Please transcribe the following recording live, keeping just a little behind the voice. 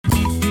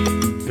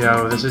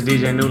Yo, this is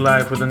DJ New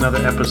Life with another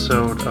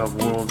episode of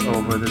World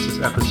Over. This is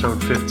episode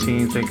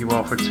 15. Thank you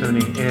all for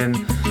tuning in.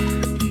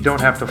 You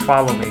don't have to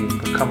follow me,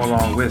 but come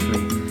along with me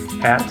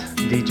at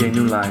DJ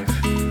New Life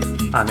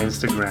on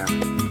Instagram.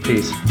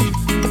 Peace.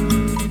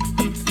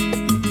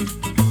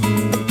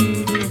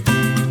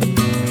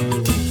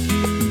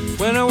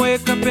 When I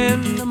wake up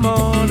in the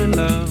morning,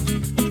 love,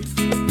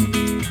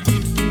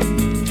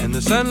 and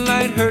the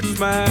sunlight hurts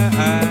my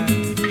eyes,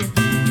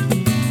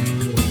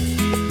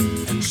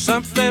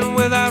 something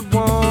without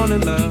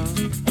warning, love,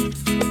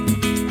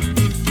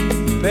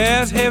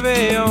 bears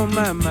heavy on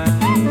my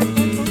mind.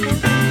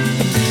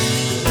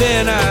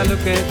 Then I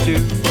look at you,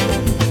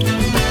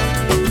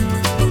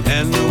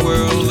 and the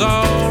world's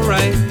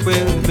alright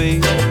with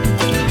me.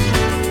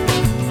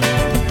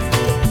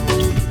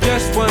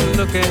 Just one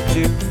look at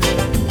you,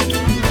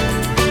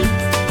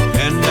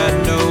 and I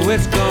know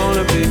it's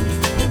gonna be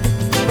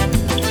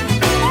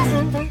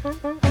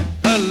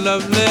a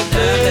lovely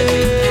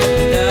day.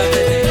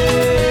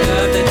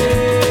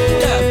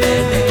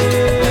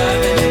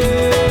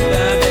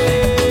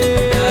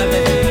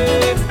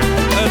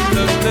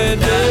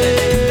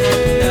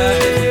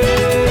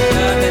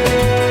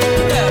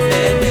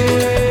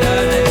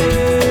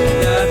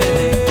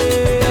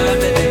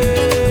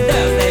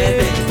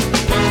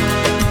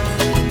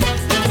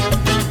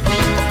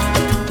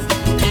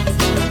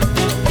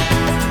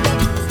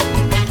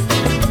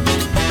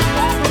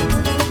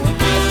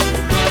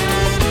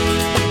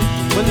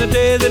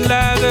 That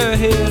lies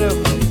ahead of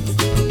me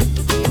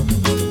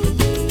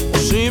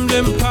seemed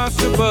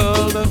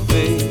impossible to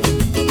face,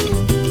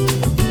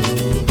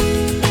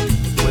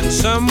 when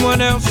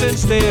someone else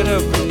instead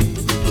of me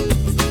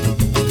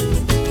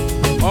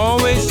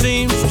always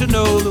seems to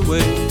know the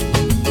way.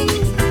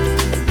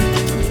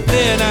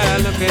 Then I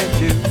look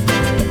at you,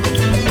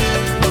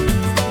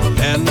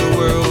 and the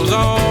world's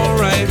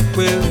alright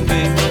with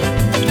me.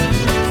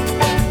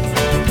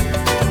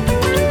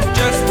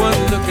 Just one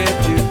look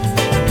at you,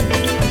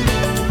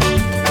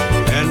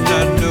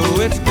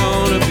 it's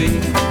gonna be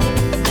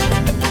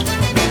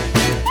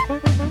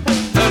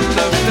a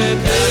lovely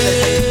day.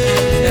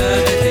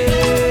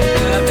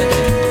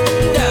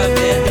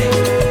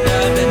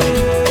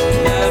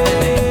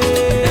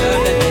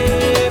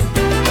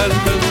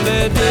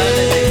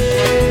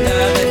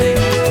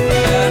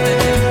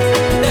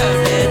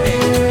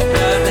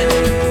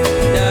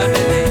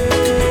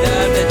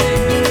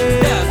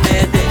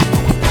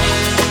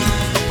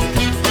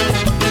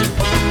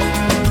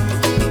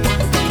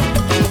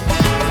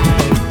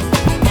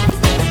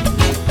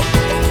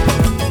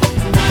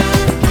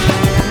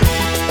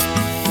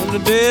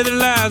 That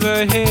lies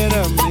ahead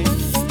of me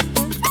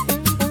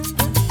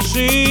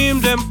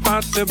seemed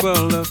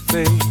impossible to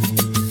face,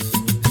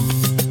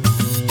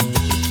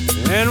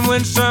 and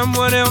when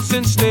someone else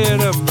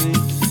instead of me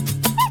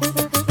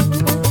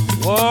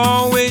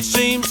always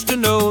seems to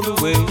know the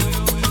way,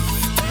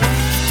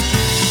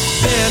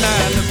 then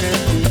I look at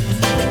you,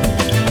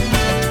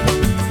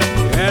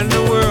 and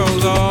the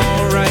world's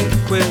alright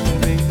with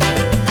me.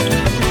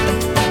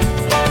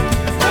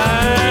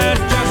 I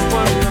just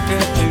want to look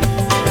at you,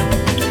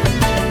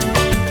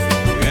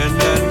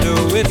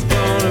 it's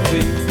gonna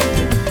be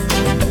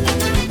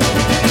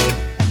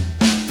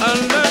a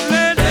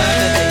lovely day.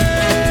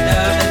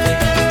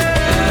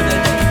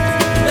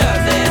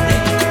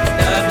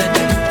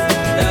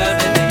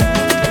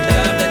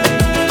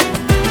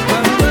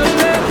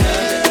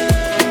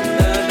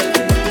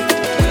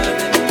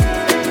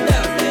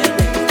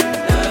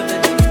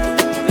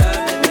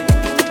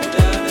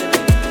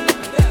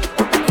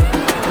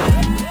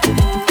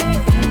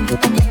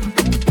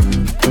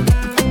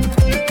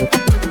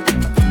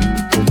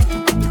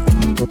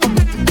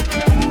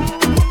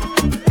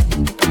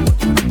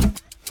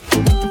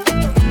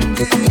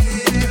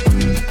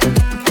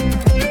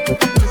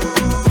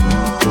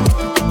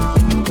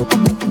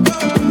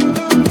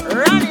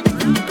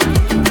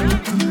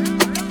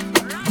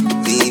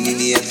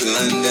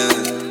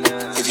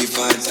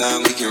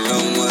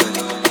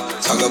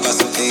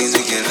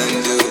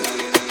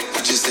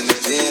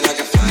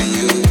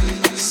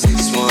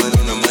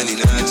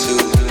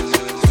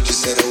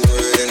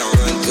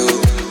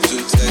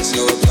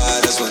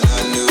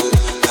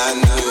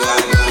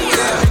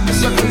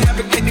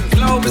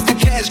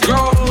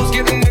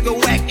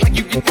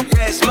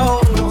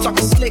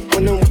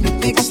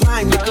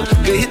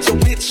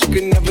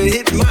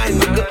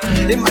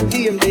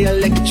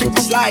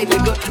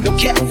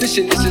 This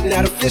is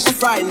not a fish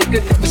fry,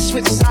 nigga. Never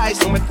switch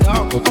sides on my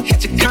dog.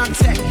 Hit your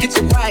contact, hit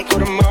your right, go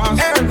to Mars.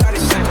 Everybody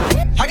say,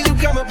 how can you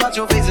come about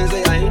your face and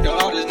say I ain't the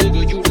hardest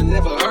nigga you've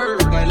never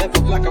heard? My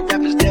level like a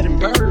rapper's dead and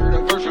bird. A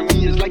verse from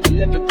me is like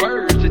 11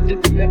 birds. It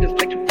didn't matter, it's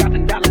like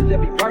 $1,000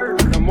 every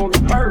bird. I'm on the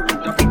bird,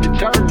 I beat the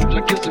terms.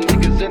 I kill some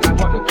niggas and I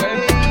walk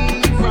away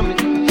from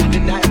it.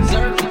 And I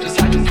observe just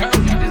how you curve.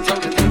 It's all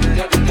the niggas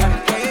that you got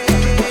away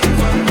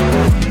from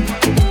it.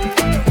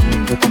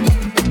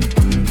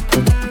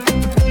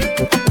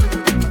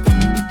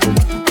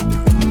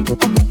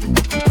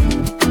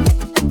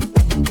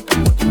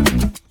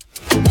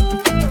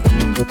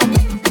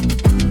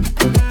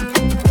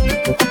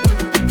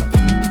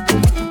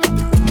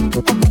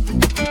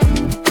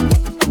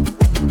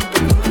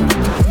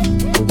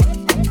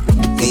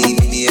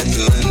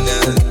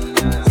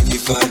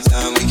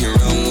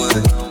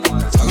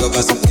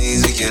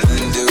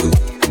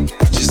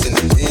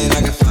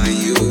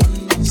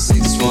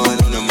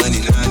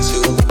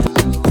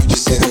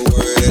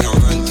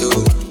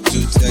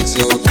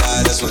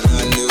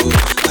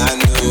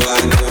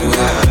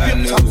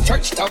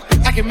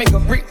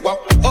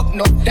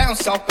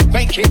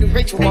 Bank cake and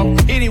Rachel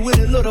walk. Hit it with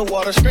a little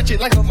water. Stretch it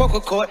like a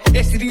vocal cord.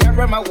 STD, I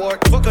run my ward.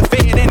 Fuck a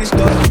fed and it's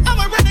good. I'm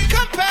a running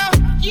compound.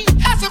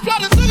 I supply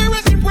the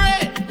cigarettes and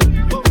bread.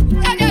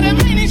 I got a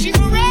man and she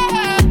gon'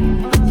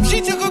 ride. She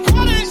took a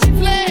quarter and she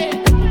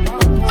fled.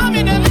 I'm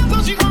in the left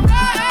so she gon'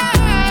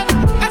 ride.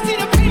 I see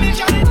the pain and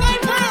shot it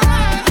like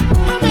bright.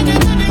 I'm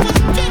making money with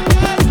some big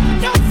guys.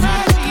 No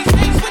fries, she's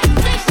thanks with the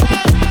fish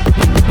side.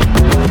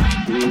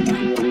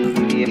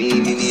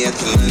 Meet me at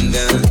the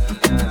London.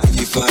 If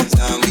you find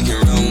time, we can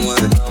run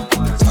one.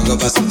 Talk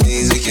about some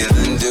things we can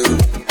undo.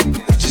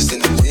 Just in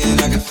the pen,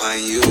 I can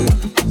find you.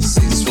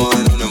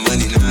 6'1" on the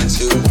money,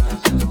 9'2".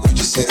 You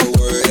just say the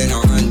word and I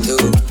run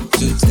through.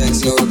 2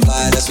 texts, no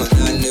reply, that's when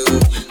I knew.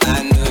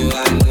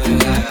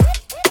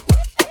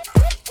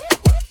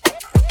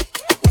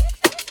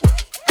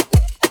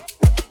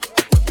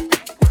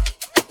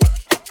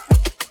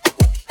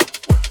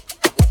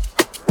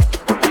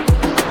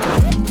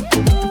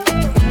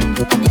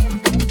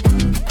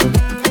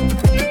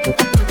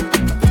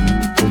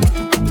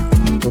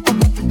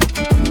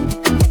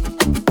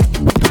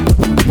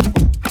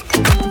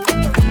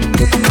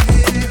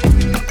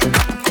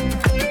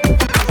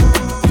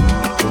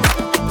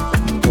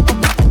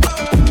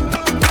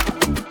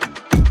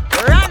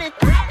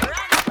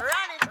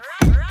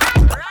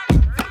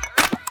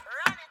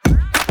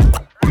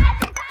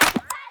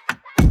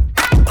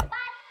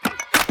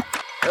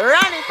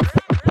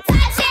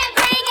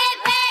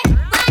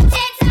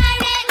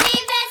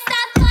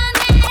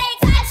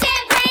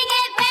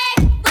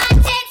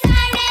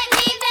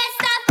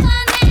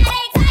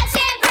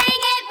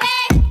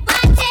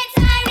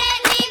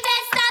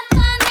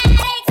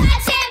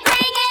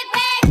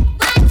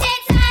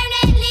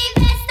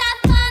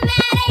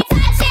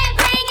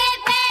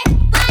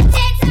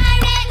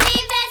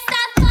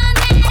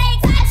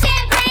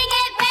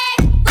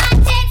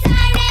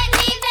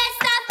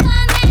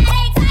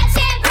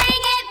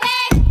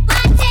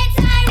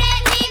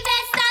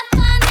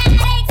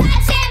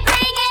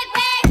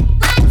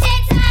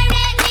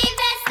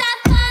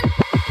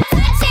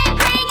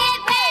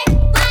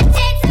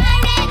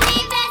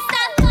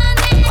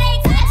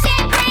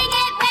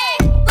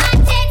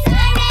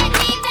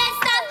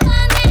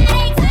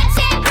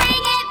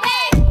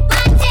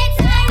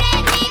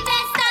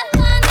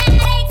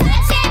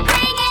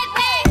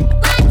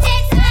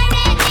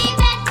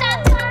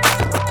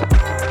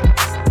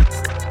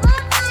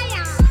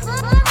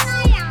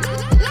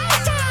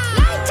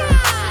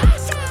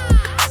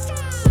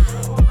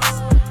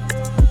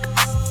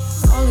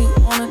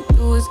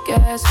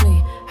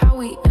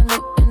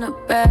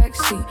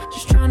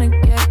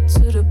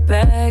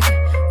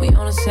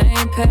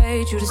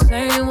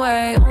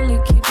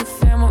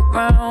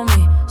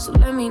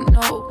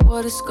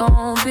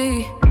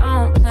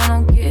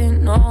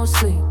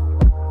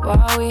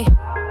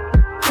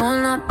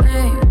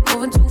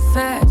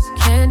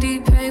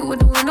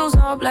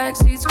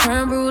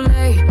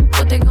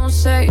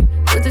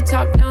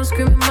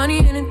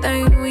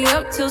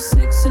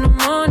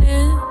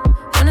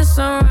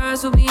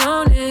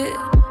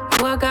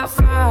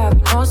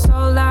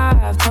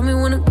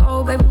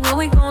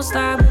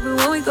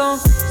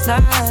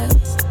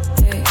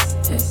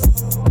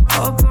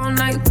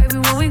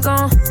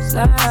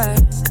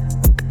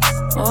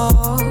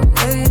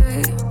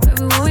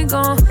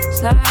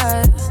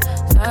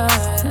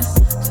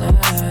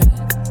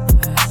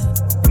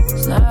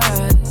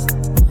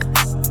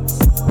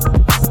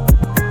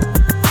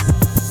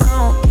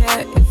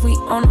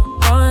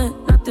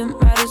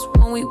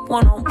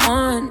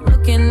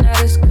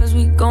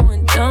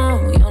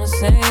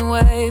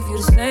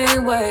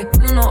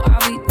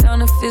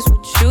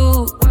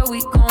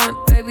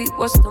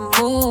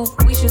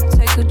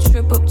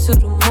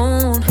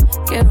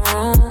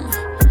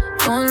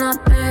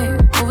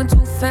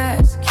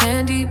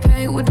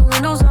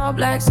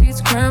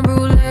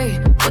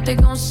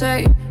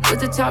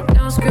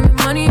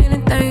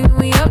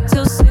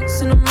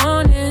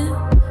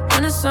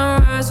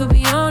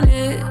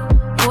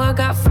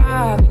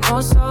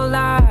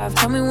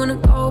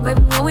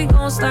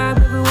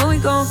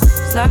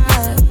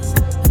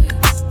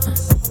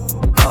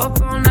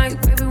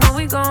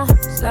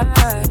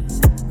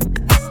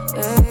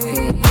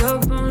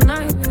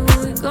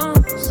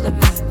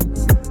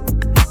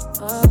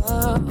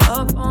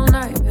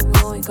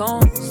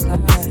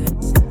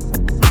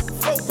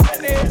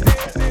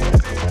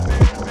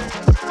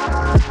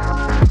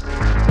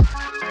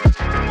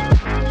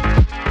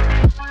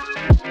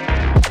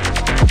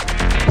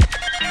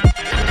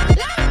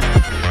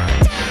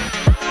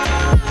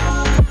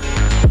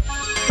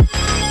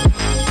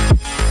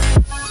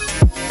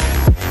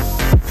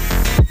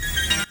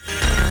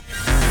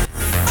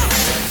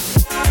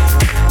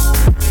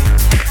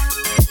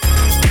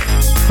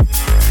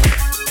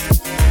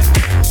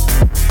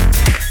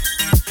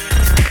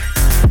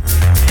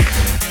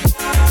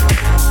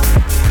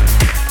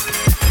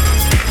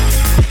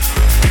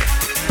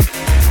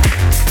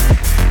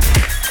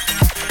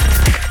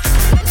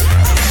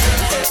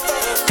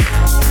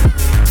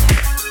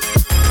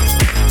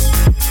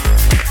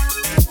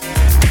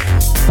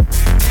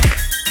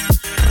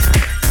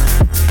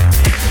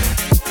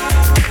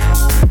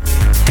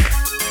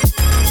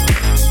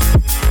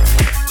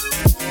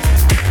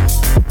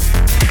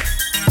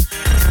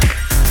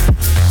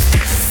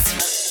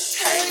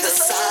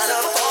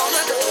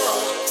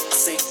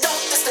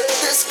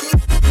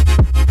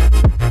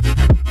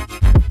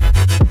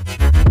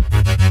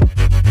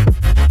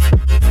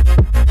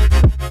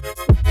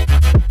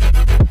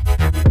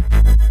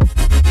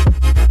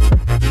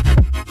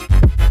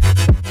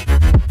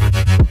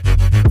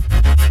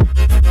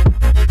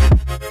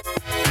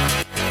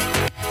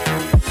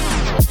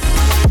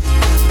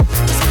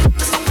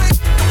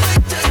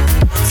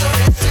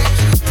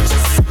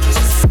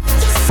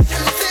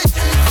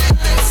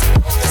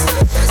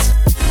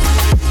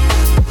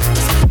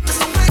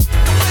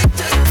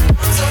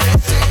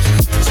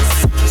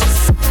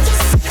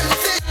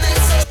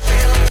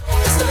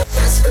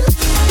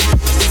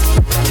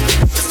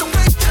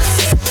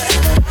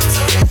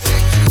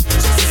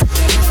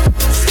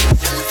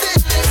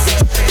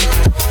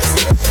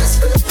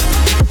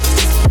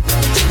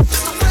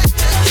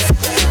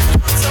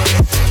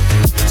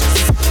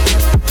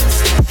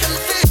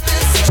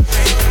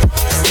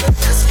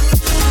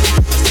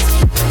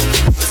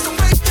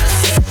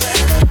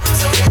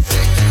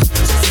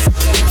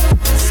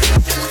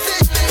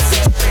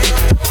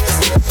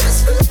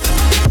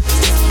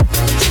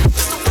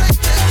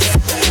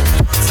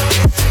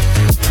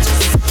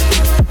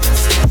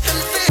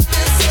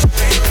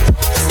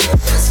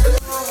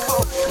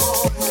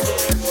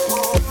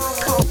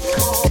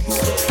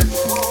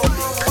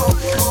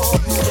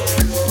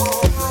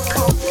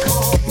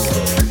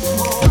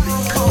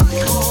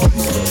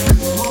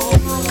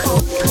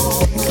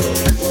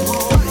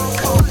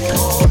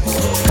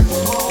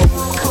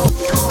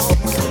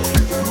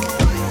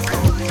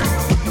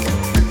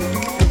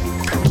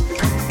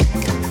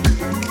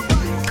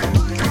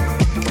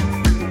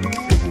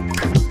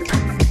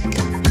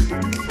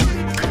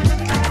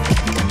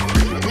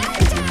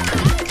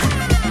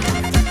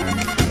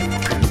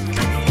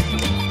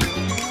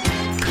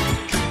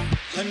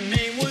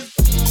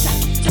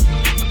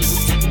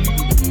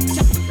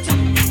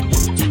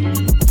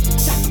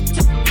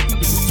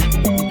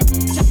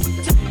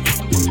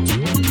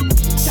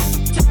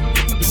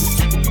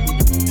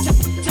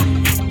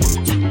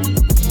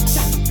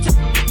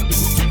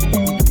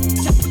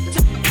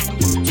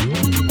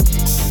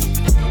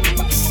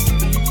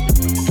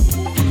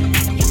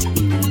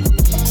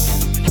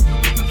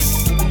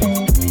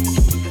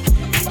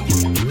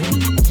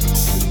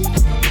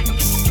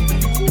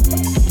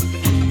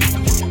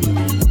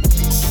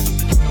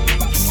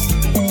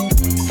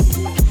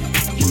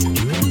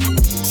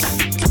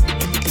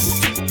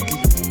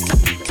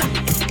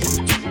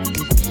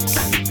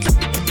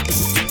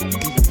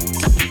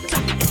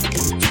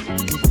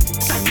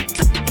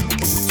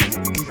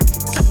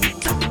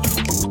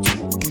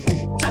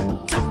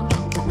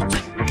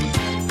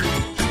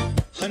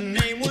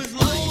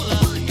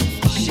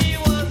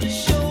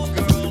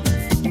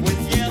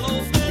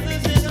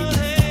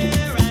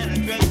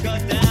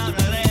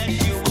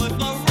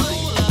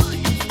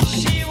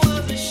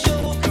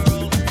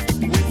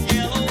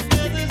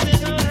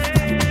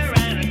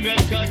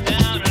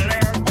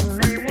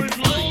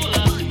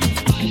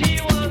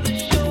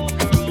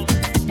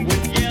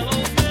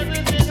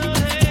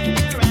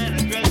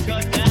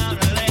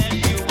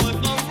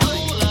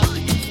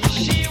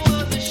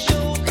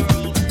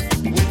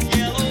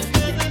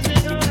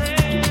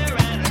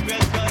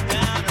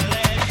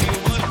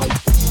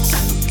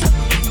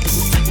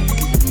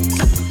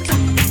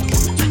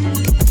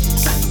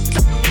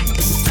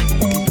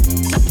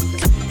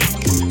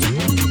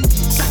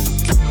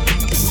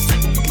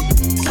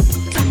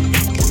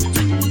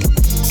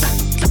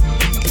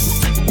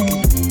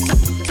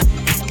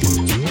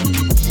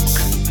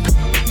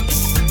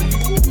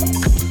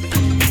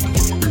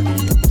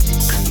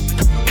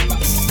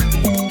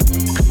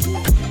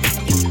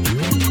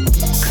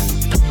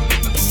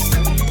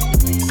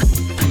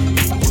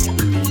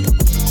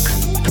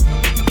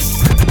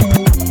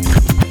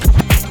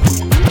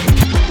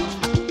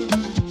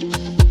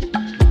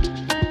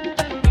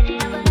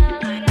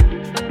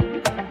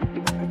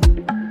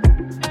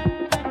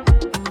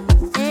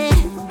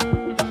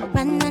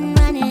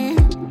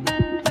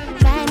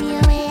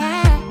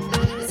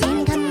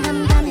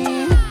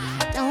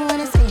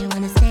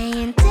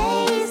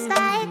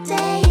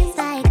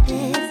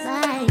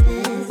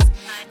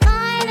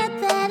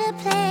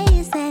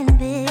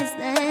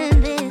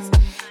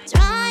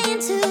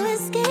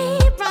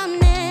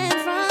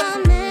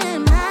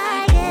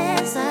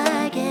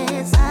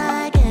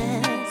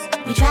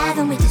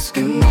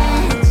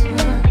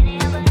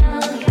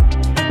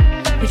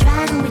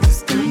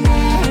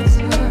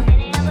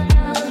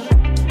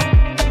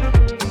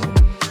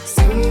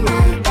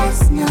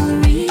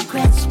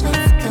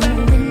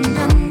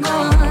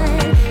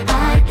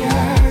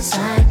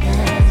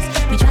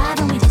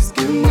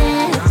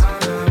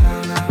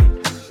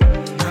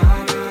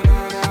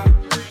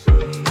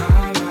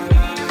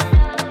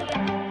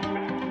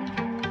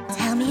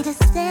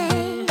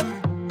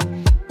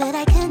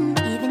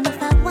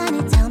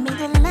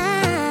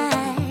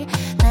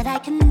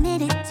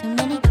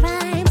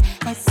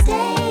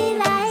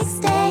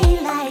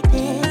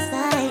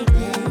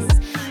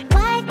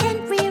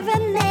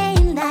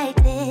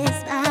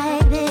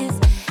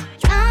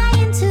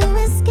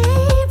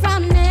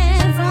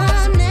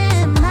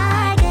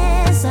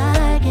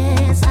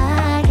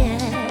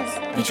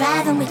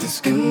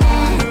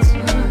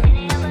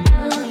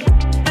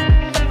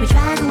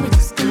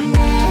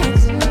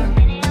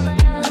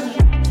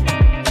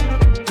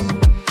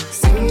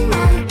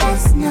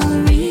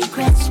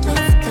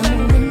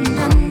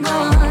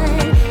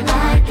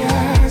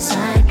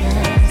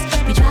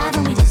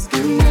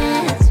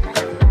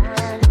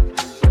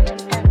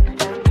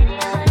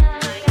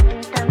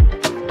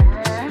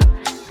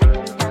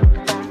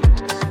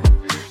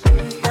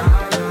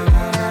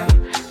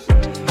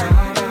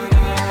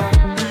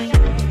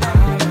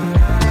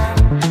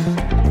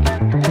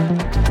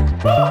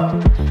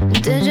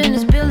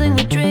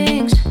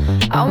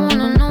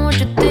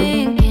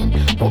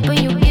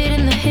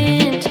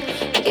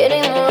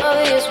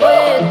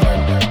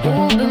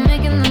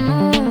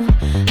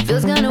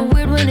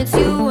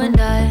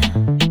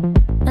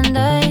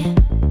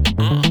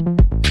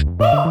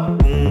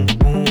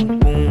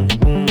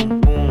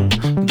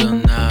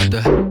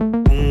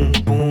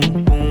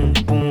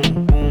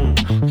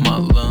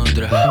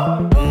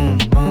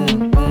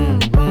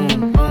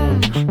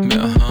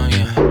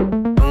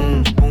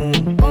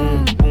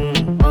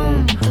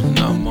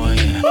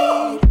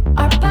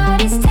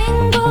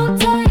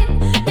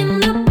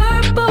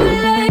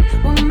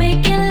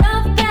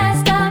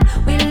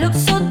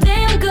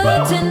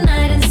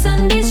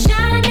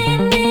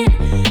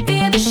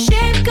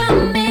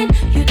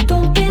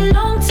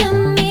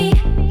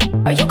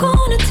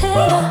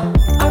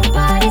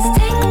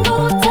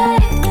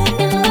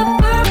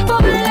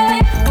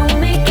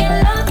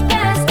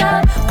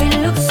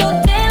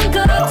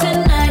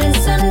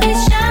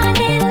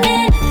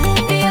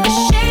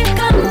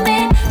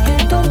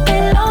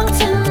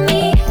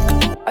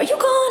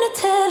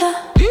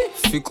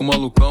 Fico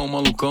malucão,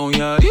 malucão,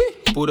 e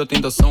aí? pura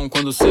tentação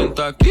quando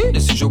senta aqui.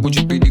 Nesse jogo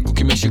de perigo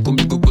que mexe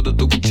comigo quando eu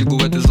tô contigo.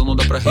 É tesão, não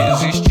dá pra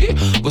resistir.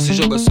 Você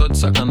joga só de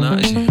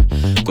sacanagem,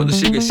 quando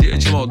chega é cheia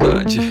de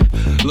maldade.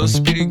 Lance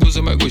perigoso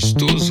é mais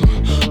gostoso.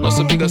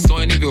 Nossa obrigação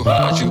é nível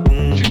rádio.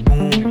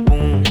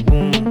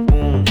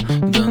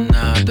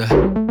 Danada,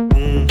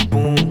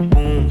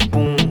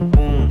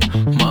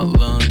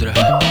 malandra,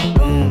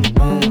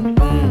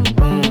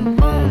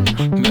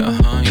 me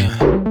arranha.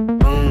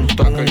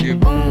 Taca ali,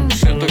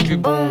 senta aqui,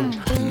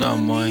 na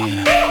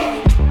manhã.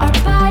 Our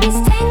bodies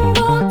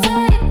tangled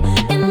tight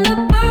in the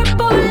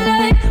purple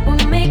light.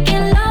 We're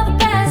making love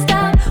past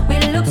out. We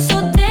look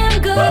so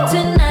damn good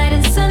tonight,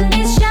 and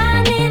Sunday's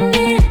shining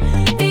in.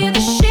 Feel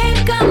the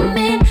shade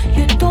coming.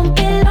 You don't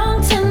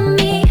belong to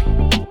me.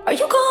 Are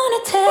you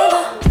gonna tell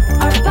her?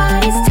 Our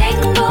bodies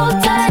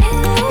tangled tight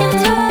in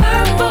the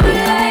purple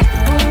light.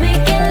 We're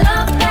making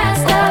love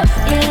past out.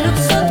 You look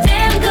so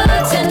damn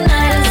good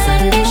tonight, and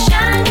Sunday's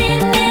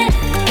shining in.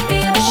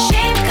 Feel the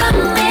shade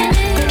coming.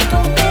 You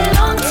don't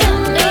belong to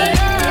me.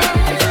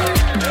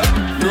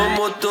 No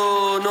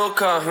motor, no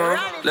car, huh?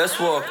 Let's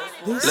walk,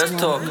 let's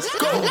talk. Me,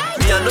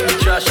 I know be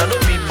trash, I know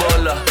be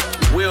baller.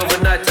 We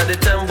overnight at the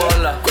 10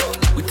 baller.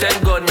 We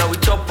thank God now we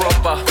chop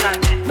proper.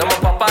 Now my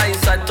papa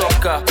inside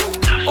talker.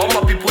 All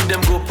my people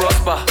them go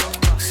prosper.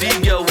 See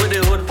girl with the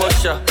hood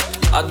posture.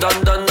 I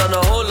done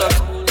a whole lot.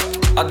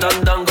 I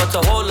done got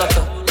a whole lot.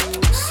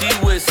 See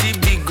way, see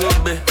big go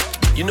be.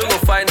 You know go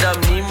find them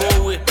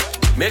Nemo way.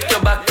 Make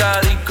your back a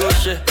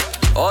ricochet.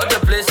 All the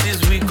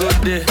places we go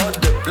there. All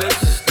the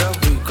places that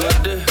we go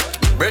there.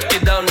 Break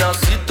it down now,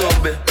 see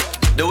Tobe.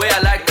 The way I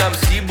like them,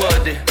 see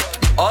body.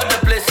 All the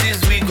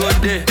places we go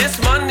there. This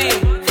money,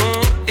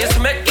 it's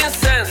making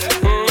sense.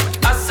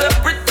 I said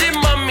pretty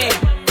mommy,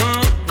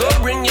 go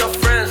bring your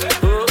friends.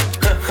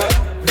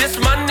 This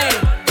money,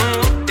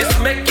 it's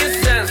making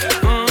sense.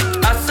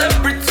 I said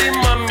pretty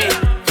mommy,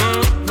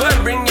 go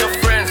and bring your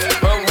friends.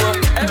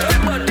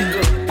 Everybody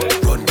go.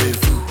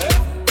 Rendezvous,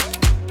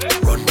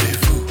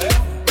 rendezvous,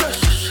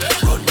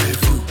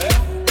 rendezvous,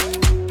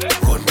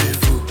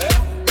 rendezvous,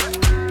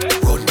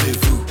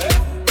 rendezvous,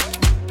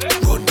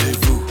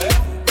 rendezvous,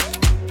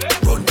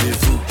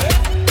 rendezvous.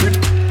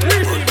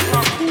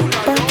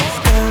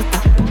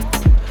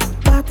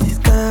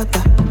 Batiscata,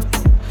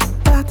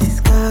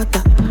 batiscata,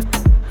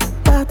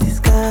 batiscata,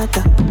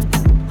 batiscata,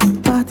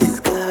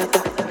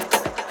 batiscata,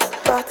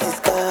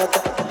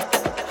 batiscata,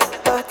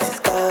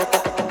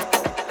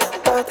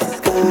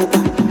 batiscata.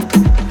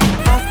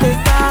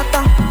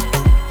 Batiscata,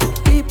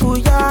 people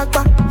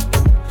yagba,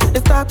 they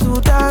start to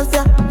dance,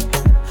 yeah.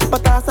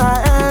 But as I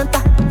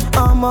enter,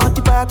 I'm on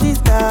the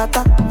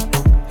batiscata,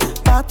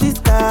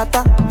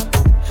 batiscata,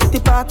 the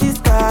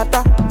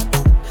batiscata.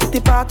 The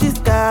party's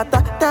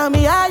scatter. Tell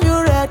me, are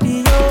you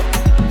ready, yo?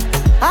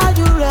 Are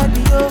you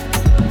ready, yo?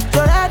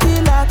 You're ready,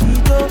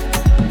 latido.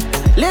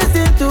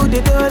 Listen to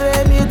the do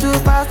re mi do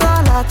fa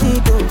sol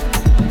latido,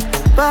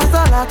 fa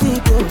sol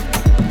latido.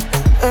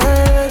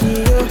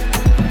 Hey, yo.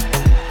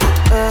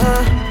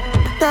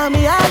 Tell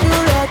me, are you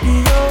ready,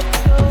 yo?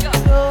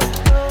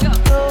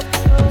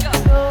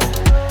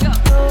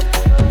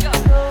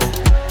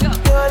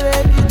 You're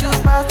ready to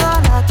fa sol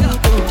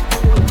latido.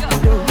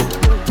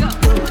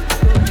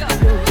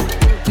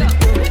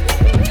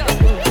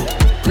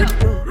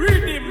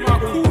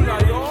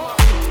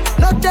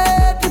 No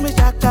day to me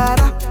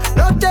shakara,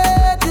 no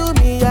day to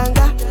me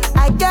yanga.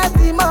 I get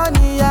the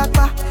money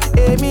yakpa,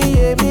 emi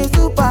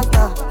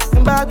superstar.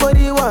 Simba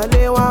gbori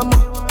wọlé wọn mọ,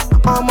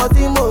 ọmọ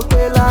tí mo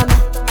gbé lánàá.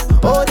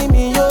 Orí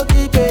mi yóò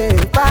kígbe,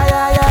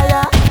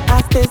 fáyáyáyá.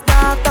 As they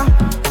start,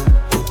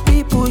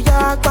 people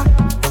yakpa,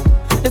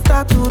 they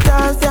start to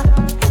dance, yeah.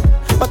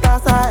 But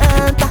as I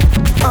enter,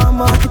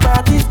 ọmọ the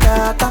party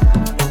scatter,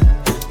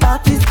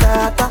 party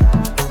scatter,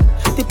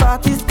 the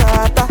party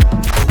scatter.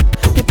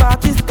 The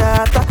party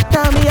scatter.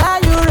 Tell me, are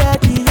you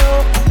ready, yo?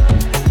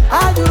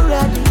 Are you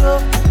ready, yo?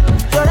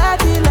 You're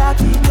ready,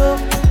 latido.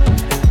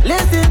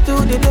 Listen to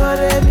the do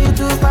re mi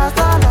do fa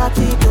sol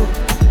latido,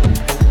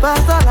 fa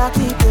sol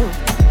latido.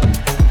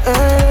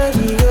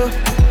 Hey, yo.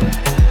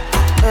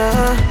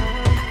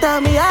 Tell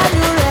me, are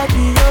you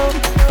ready, yo?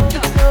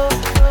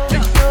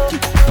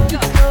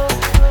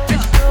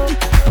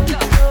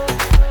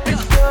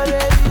 You're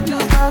ready to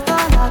fa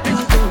sol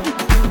latido.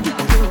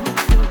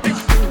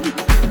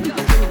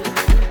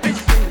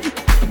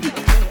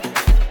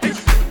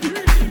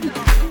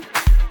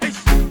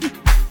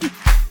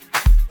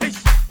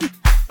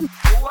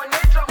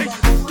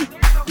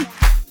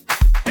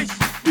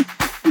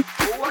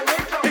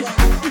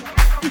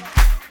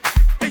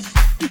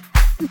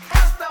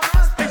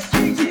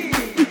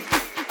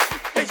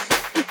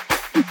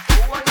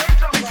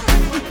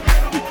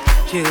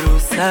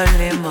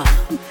 Jerusalema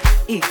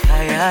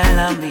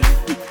ikayalami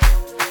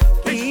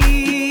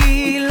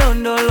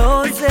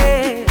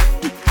ilondoloze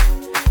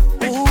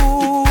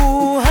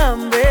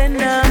uhambe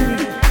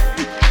nami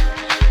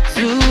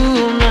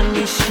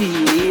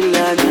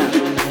tunangishilana.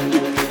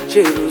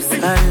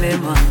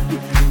 Jerusalema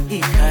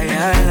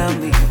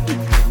ikayalami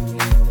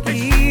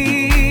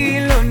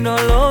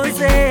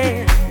ilondoloze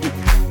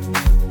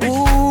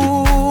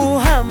uhambe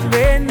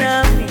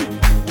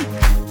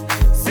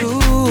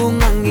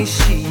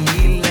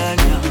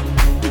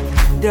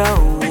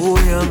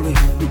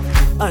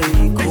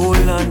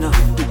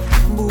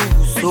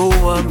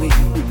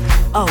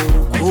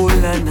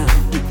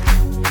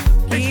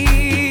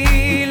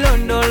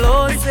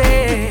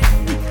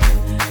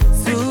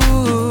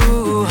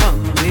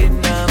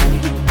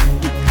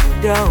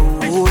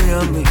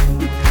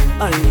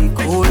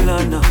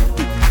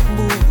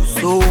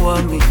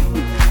wami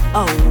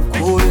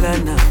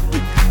awukholana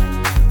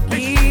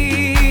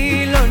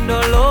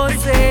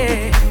ilondoloze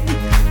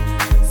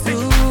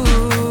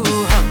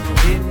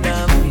zuhambe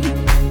nami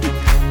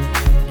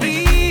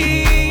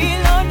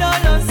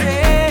ilondoloze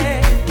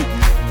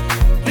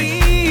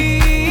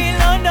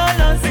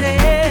ilondoloze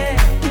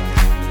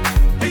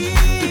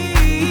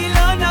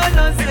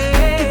ilondoloze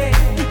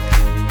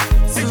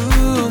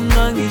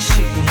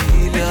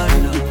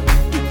zungangishilana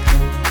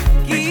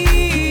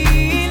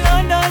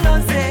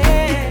ilondoloze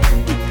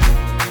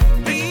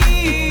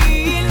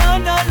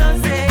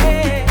ilondoloze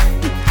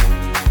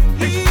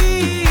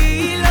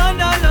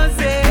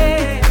ilondoloze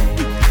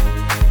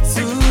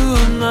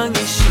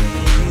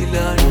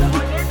zungangishilana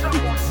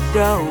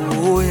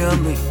dawo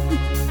yami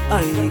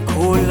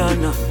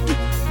ayikholana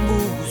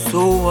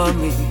buso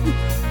wami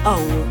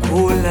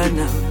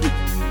awukholana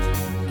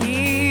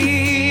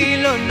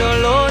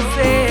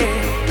ilondoloze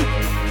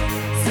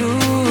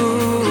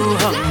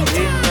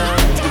zuhambe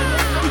nami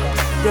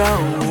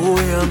dawo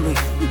yami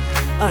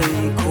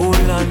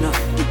ayikholana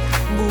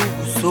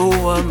buso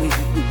wami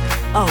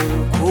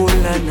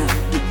awukholana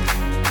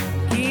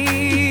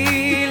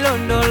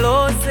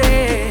ilondoloze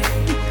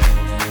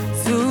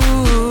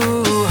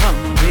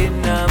zuhambe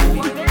nami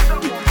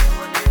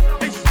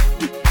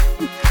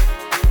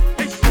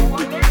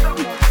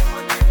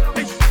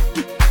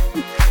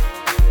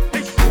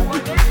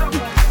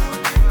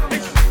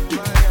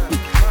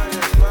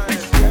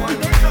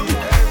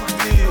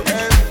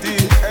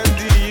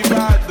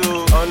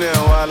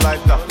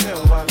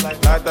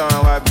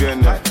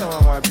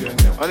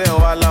Only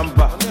one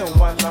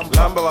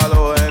lamba wa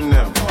lo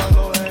NM.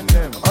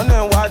 Only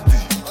wadi,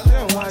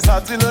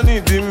 sati lo ni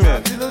di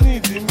men.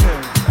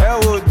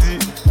 Ewodi,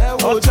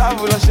 o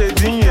travel lo ṣe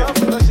diye.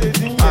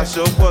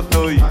 Aṣọ pọ̀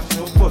tó yìí,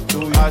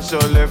 aṣọ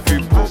lẹ fi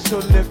bò.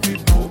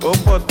 Ó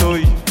pọ̀ tó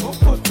yìí,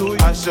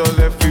 aṣọ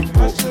lẹ fi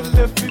bò.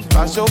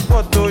 Aṣọ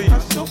pọ̀ tó yìí,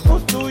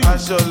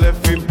 aṣọ lẹ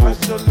fi bò.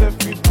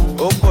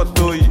 Ó pọ̀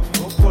tó yìí,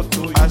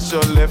 aṣọ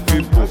lẹ fi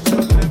bò.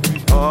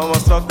 Ọmọ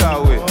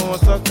sọ́kàwé,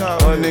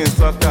 only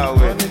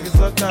sọ́kàwé.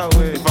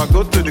 If I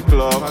go to the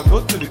club,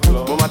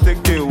 mo ma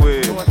take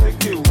away.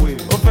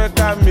 Ó fẹ́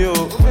ká mi o,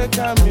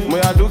 mo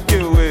yà lókè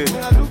away.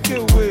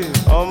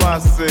 Ọmọ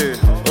àṣẹ,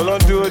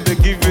 olódúró dey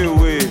give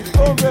away.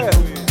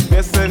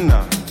 Gbẹ́sẹ̀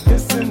náà,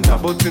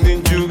 àbótí ní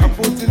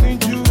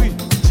injury.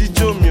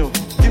 Jíjó mi o,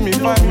 give me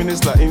 5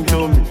 minutes like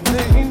Indomie.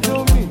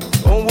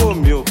 Ó ń wò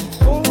mí o,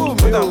 ó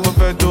dàpọ̀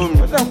fẹ́ dó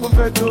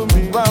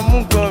mi. Bá a mú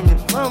gan mi,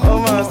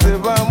 ọmọ àṣẹ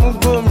bá a mú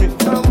gbó mi.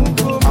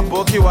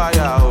 Àbókí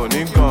wáyà ò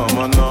ní kàn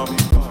ọmọ náà.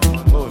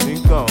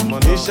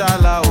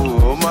 Ìṣàlá o,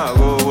 ó máa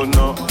rówó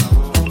ná.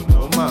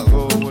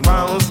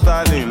 Pound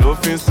sterling ló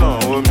fi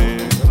sanwó mi.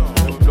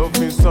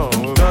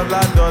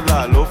 Dọ́là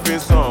ló fi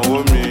sanwó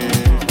mi.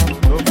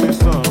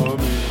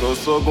 Kò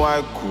sógun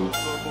àìkú,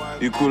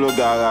 ikú ló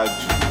gara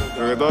jù.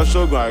 Èrè tó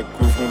ṣógun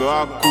àìkú fún tó wá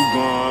kú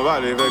gan-an, bá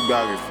lè fẹ́ gba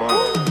refund.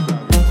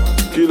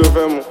 Kí ló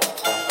fẹ́ mu?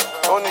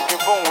 Ó ní kí n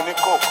fóun ní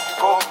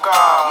kókà,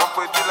 mo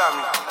pe dílà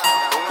mi.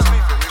 Òun sì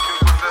fẹ́ mi pé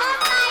kó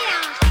sẹ́yìn.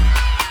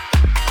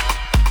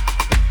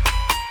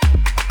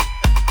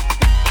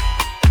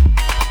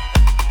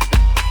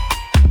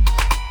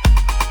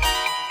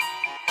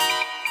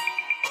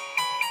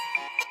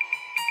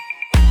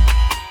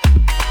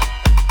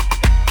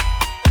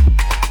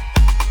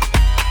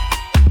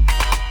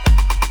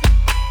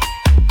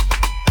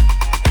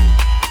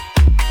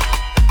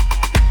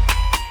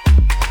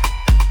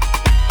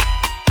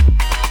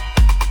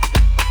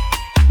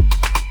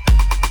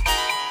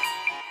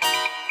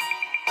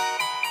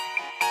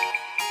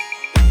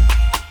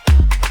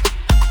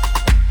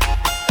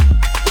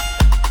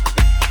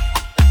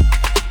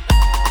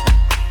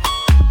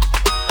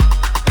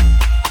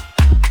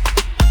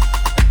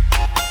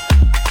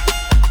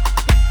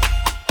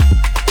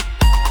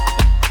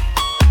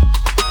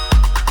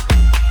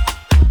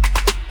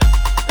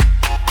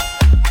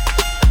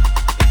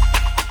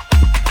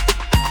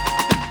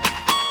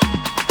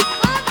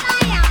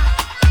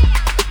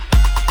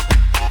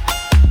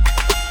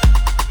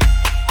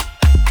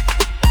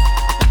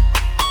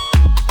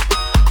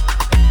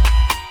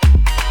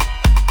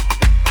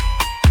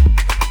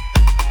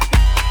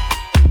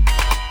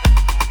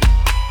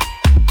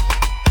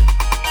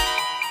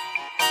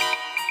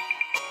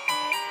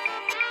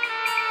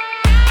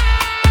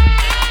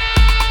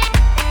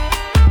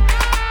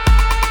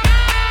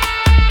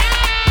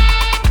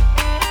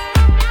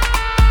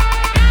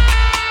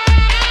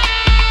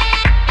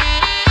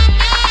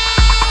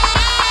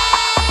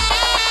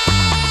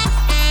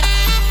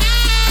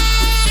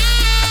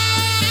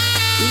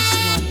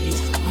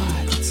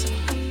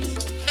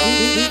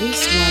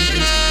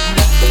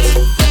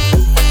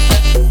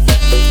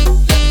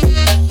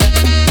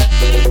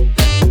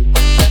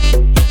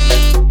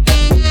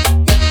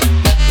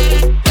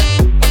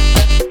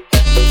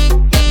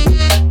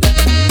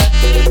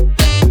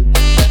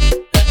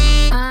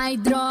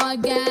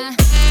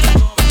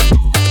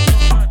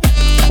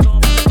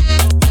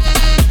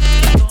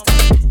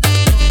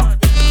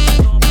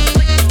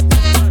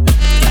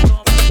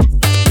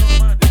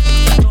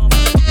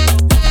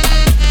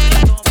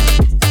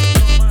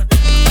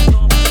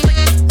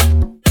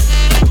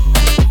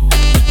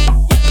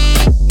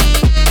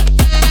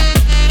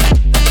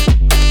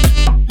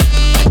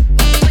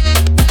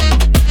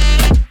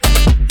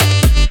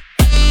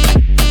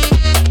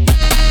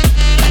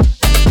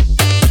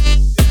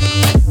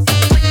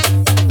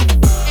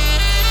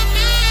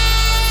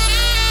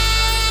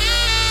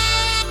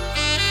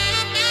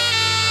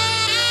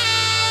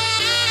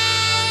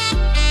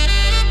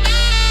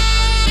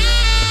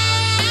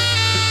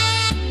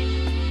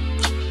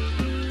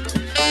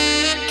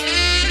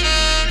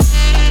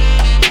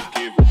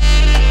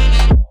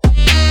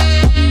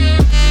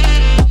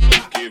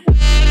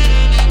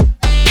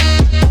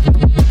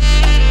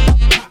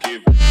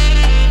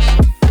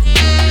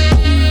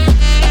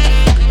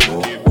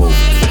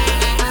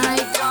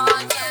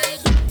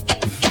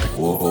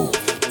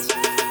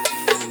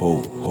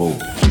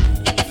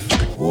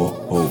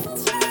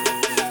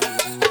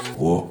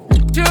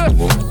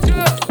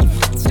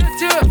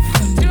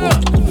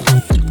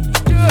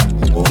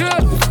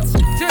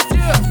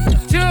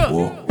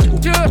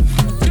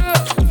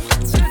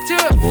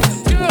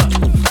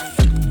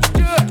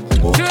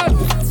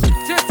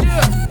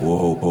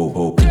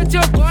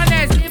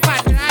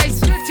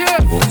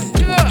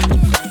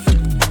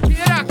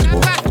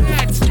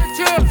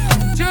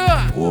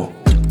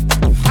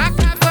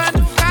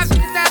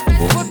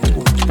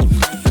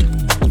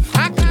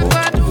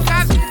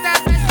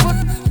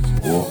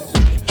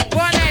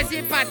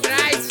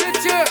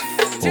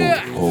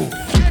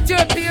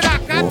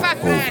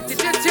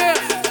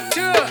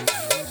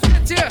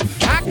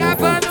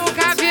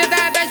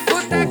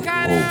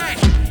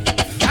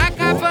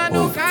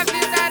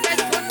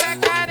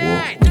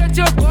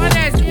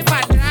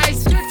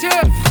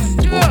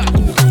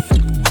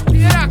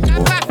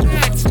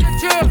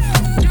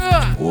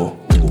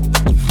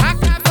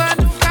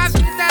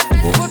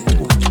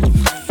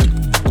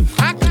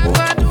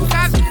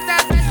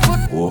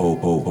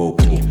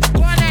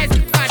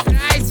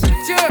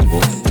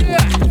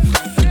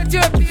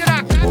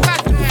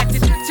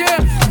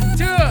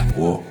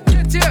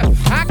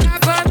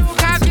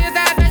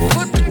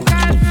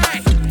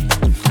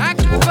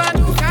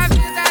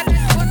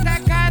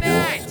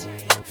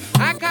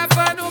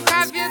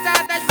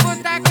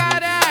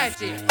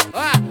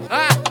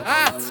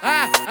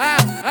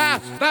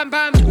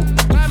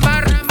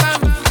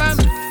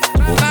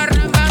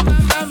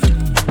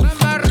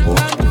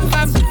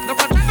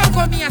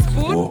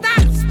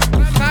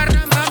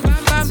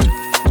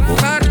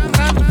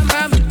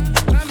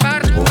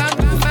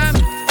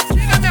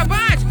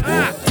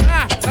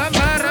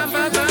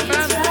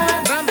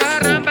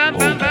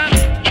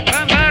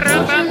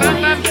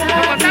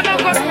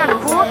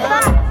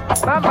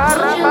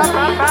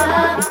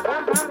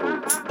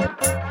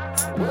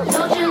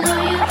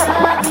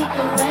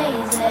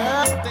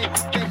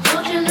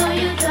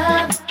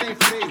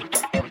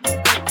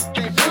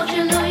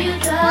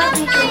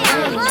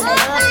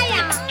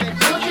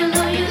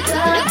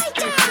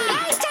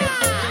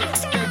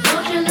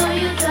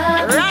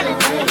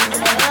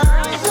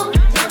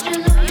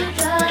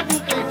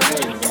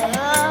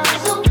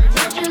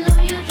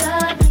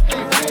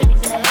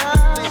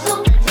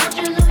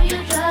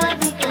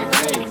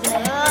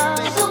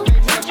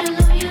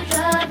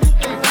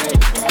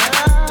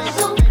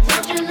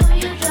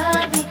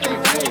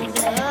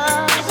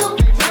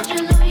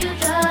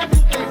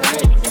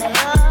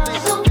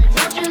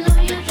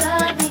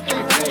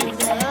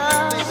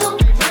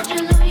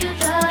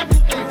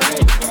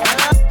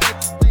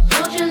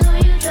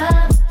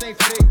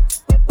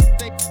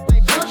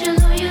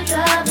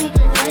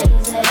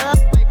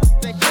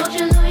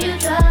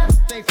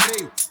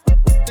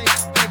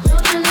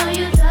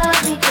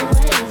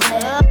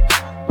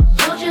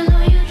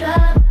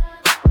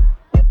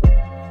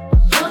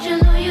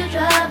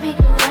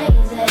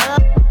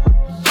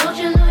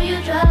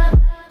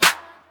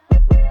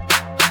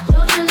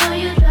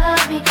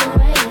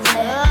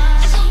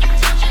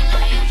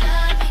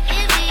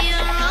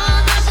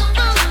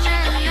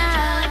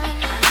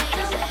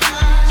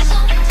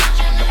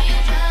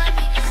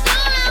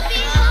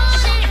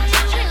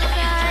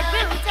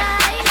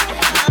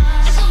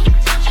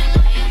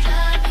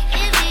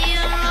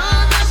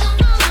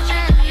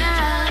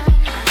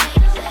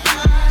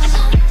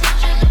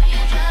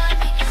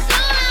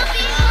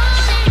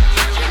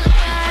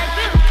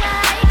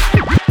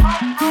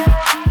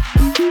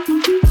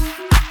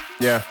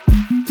 Yeah.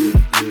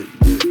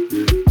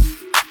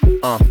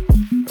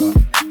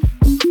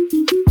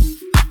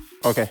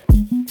 Okay.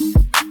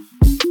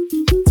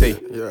 T. Hey,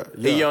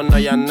 you know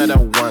you're another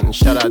one.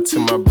 Shout out to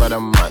my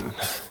brother, man.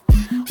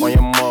 On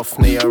your mouth,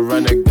 now you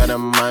run a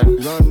gun,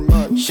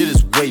 man. Shit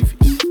is wavy.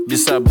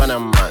 Beside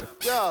banana, man.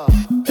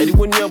 Eddie,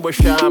 when you're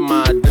bush,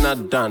 man, then I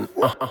done.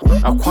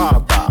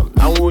 Aquaba,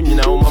 I want you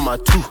now, mama,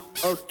 too.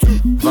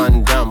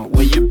 Van Damme,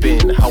 where you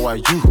been? How are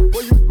you?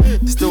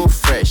 Still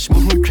fresh,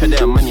 try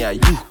that money are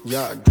you?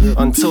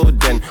 Until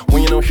then,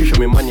 when you know she show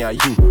me money are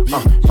you?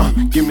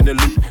 Give me the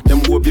loot.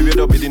 Them will be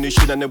up in the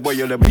shit and the boy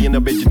you'll be in the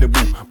bed in the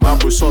boo.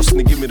 Marble sauce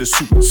and give me the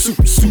soup.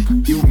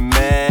 You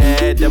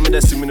mad? Them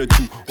that's a minute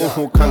too.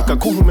 Oh, can't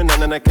cool me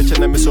and I catch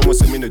and I miss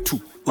almost a minute too.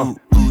 Ooh,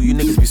 you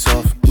niggas be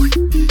soft.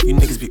 You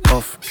niggas be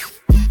off.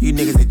 You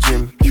niggas the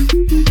gym. You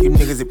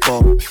niggas the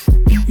ball.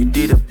 You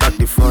did the back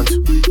the front.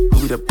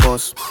 Who the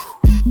boss?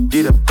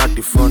 Did the back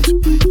the front.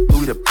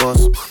 Who the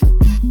boss?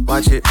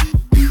 Watch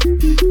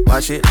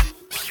it.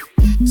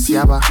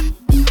 Siaba.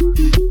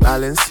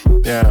 Balance.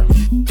 Yeah.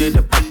 Did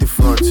the back the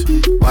front.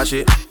 Watch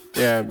it.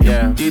 Yeah.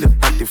 Did the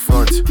back the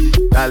front.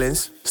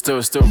 Balance.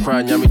 Still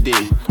crying, yummy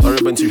day. Or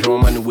ribbon to show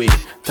man away.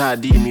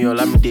 Tidy me all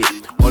I'm day.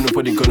 On the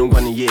pudding couldn't go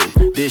ye.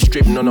 They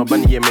strip no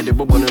bunny ye. Made the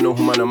bobo no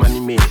who man money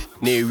me.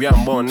 Nay, we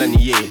are born nanny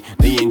ye.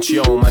 They ain't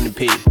your money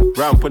pay.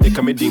 Round put the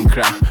comedy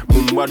cra.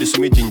 Moonwadi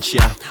sumijin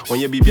chia.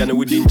 When you be biana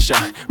within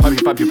cha.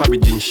 Papi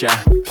jinsha.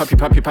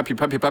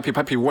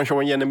 Papi. One show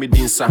one enemy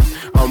dinsa.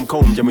 I'm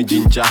comb jammy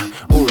jinja.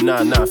 Oh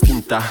na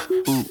finta.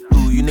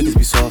 Ooh, you niggas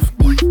be soft.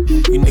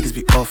 You niggas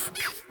be off.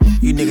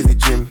 You niggas the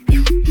gym.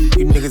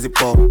 You niggas the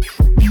ball.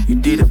 You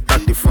did the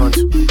back the front.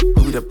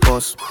 Who the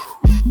boss?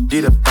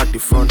 Did the back the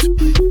front.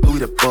 Who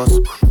the boss?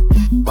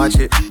 Watch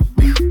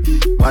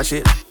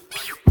it.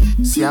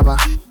 Siaba.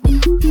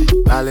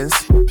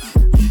 Balance.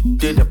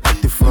 Did the back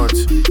the front.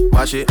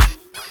 Watch it.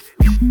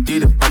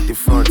 Did the back the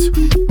front.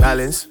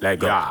 Balance. Let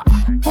go.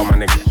 All my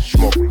niggas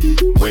smoking,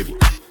 wavy,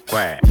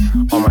 quiet.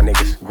 All my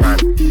niggas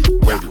grind,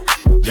 wavy,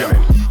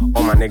 jamming.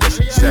 All my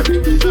niggas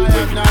 7,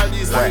 wavy,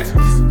 quiet.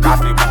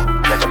 Coffee,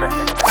 Benjamin.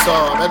 So,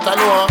 better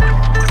know.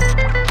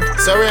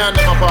 So we and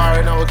them a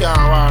party now, we can't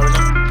war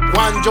now.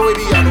 One Joey B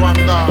and one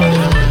God.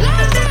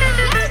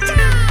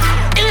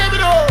 Here we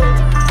go.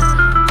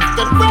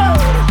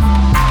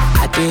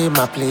 I did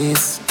my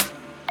place.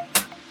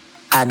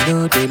 I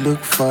know they look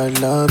for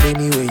love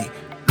anyway.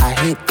 I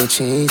hate the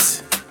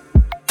chase.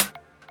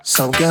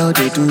 Some girl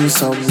they do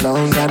some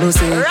long, I know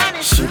say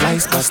she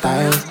likes my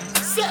style.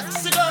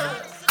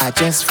 I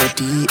just for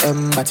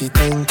DM, but it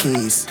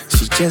 10Ks.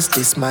 She just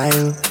a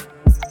smile.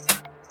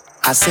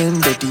 I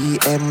send the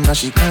DM, now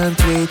she can't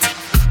wait.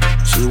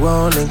 She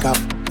won't link up,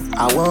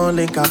 I won't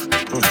link up.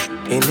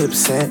 In lips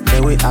set,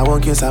 the way I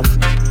won't kiss up.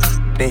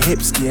 The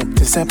hips get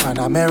to step on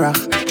a mirror.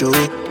 Joe,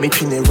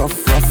 making it rough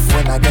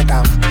when I get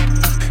down.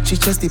 She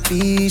just a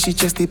beach.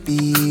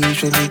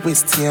 When they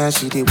waist here,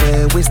 she they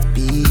wear waist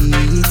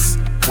beats.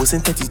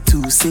 Wasn't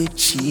 32, say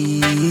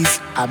cheese.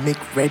 I make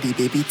ready,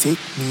 baby, take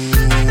me.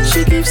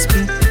 She gives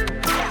me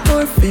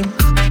more fame.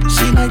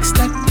 She likes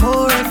that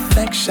more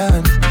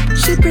affection.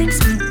 She brings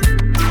me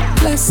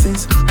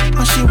blessings.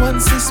 All she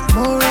wants is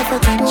more of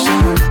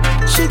attention.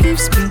 She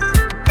gives me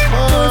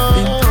more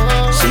fame.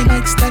 She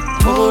likes that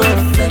more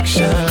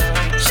affection.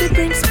 She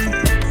brings me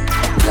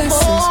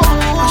blessings.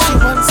 All she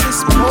wants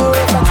is more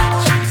of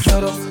attention.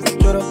 Choro,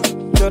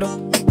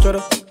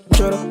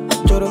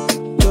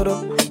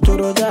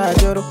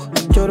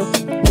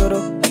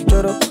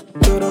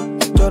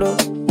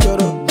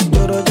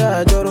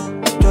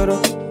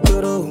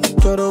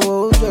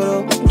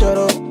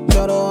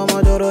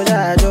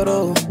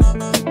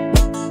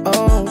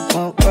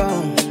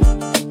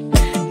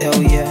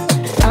 hell yeah.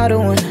 I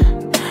don't wanna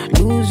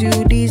lose you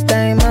this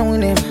time, I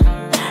win him.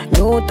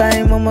 No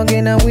time, I'm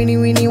gonna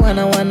winnie,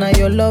 wanna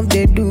your love,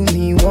 they do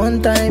me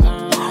one time.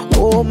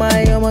 Oh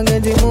my, I'm gonna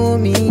move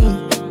me.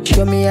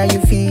 Show me how you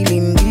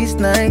feeling this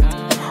night.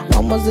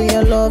 Almost say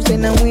your love, say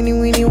now winnie,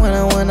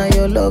 wanna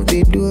your love,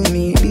 they do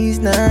me this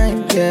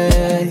night,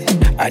 yeah.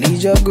 I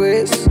need your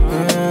grace,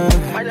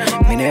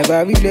 me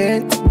never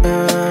relent,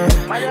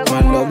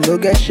 my love no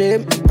get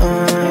shame,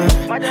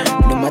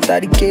 no matter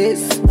the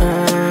case,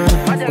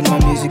 but my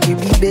music give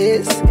me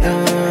bass,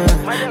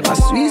 my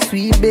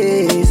sweet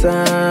bass, so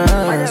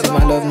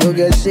my love no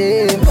get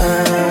shame,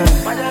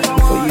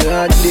 for you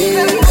all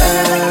day,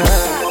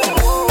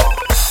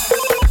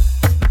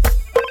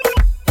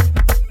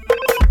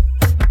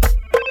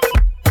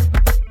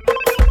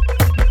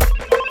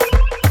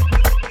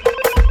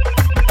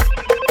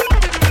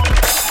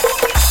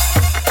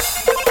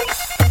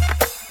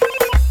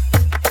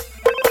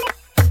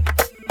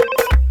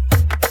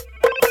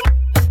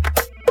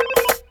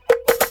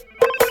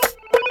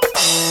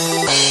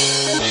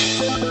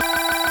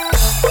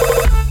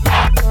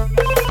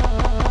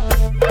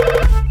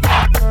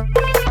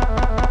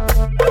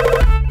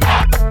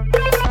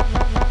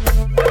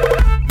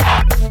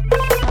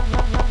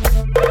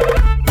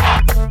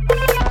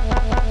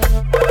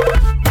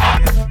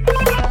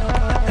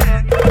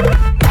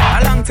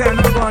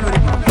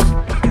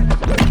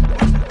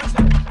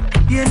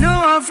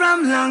 her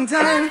from long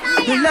time.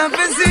 We love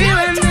to see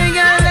when the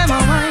girl them a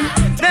wine,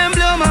 them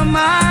blow my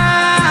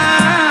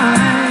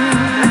mind.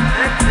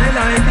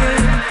 Like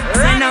it.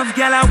 Enough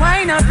girl a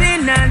wine up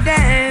in a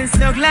dance,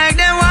 look like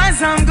they want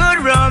some good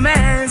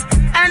romance,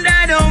 and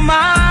I don't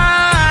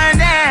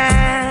mind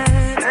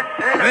it.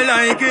 We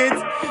like it.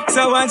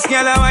 So watch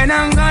girl a wine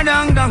and go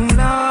down down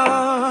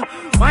low,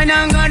 wine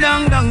and go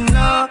down down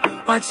low.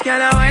 Watch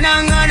girl a wine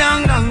and go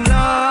down down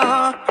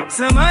low.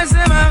 Some of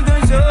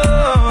the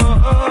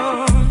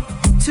show.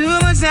 Too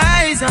much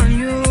eyes on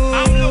you.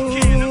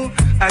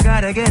 I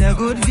gotta get a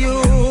good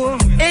view.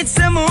 It's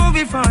a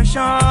movie for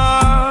sure.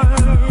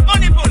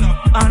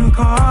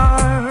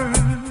 Encore.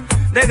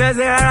 The girls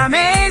they are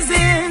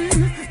amazing.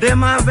 They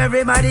have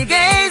everybody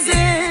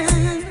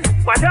gazing.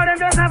 Watch out them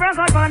just have run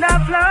on the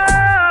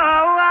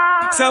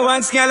floor. So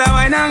watch girl a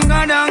wine and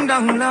go down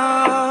down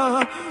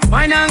low.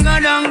 Wine and go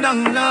down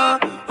down low.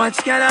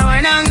 Watch girl a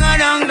wine and go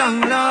down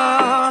down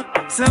low.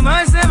 So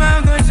much them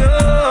have to show.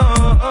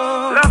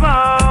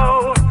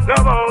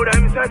 Love how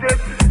them set it.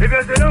 If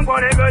you still don't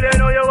want it, girl, you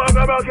know you walk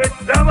a rocket.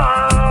 Love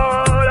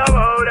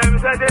how them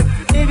set it.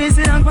 If you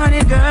still don't want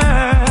it, girl,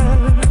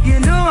 you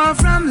know I'm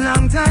from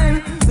long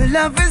time. We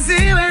love to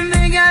see when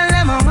they get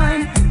them a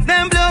wine,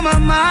 them blow my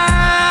mind.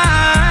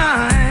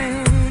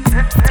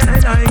 I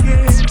like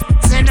it.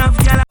 Enough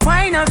y'all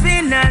wine up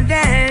in a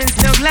dance,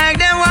 look like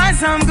they want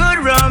some good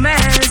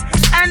romance,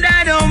 and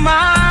I don't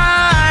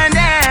mind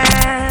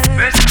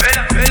it.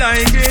 We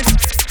like it.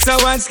 So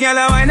watch girl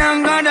a wine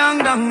and go down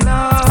down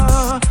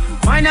low,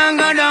 wine and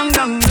go down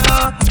down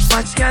low.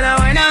 Watch girl a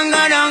wine and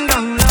go down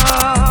down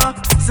low.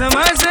 So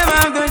much them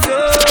have to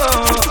show.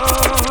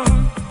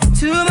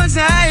 Too much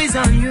eyes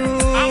on you.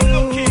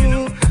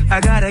 I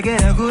gotta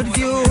get a good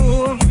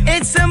view.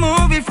 It's a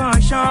movie for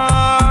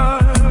sure.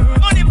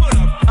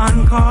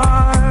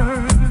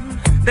 Encore.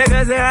 The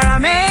girls they are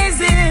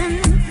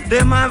amazing. They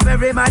have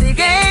everybody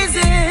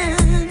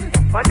gazing.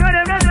 But you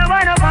them just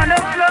wind up on the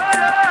floor.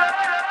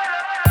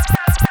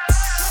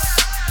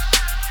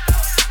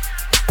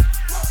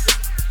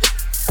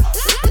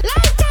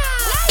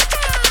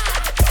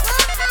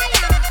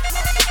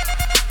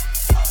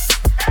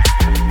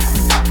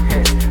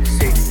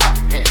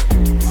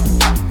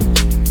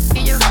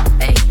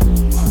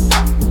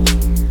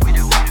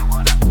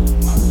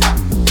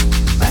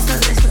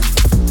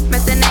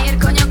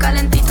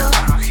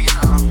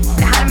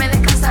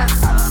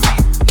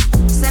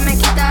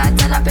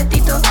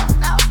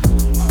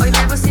 Hoy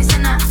bebo sin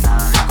cenar.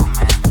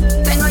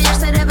 Tengo ya el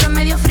cerebro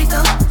medio frito.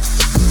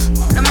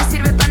 No me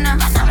sirve para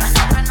nada.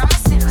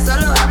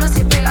 Solo hablo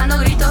si pegando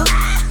gritos.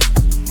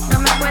 No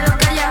me puedo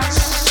callar.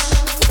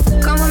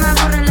 Cómo me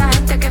aburre la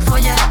gente que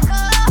folla.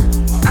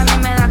 A mí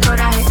me da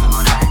coraje.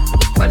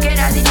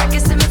 Cualquiera diría que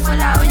se me fue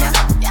la olla,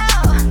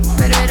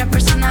 pero era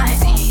personaje.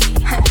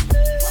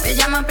 Me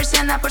llaman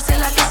persiana por ser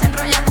la que se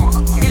enrolla.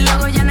 Y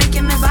luego ya no hay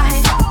quien me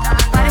baje.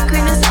 Parezco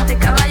inocente,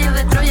 caballo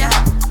de Troya.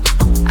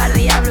 Al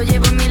diablo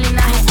llevo mi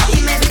linaje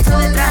y me visto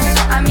de traje.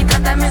 A mí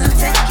tratarme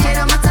dulce,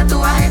 quiero más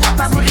tatuajes.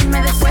 Pa'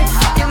 aburrirme después,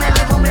 yo me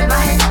bebo un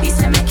brebaje y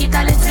se me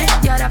quita el estrés.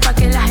 Y ahora pa'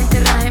 que la gente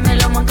raje, me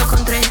lo monto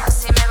con tres.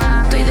 Así me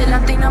va. Estoy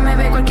delante y no me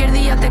ve, cualquier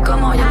día te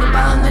como. Yo voy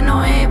pa' donde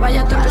no es,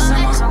 vaya tú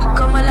empezamos.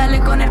 Como el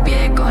ale con el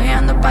pie,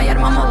 cojeando pa' y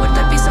armamos.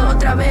 Vuelta al piso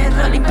otra vez,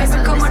 rolling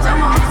pesa como el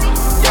domo.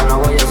 Yo no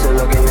voy a hacer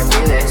lo que me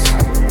pides,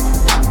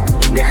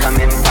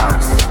 déjame en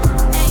paz.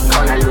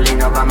 Con la Luli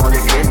nos vamos de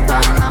fiesta,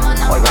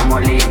 hoy vamos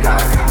a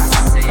ligar.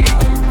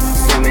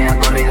 Se me ha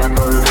corrido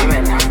todo el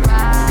rímel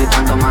de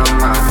tanto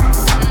mamá.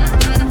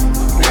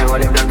 Luego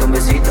le planto un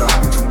besito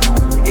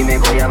y me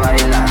voy a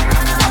bailar.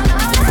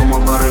 Fumo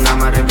porro y no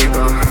me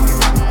arrepiento.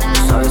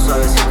 Suave,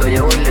 suavecito,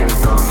 yo voy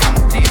lento,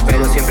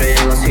 pero siempre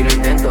llego si lo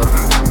intento.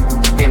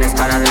 Tienes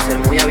cara de ser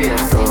muy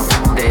abierto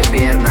de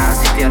piernas,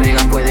 si te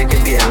arriesgas puede que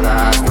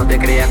pierdas. No te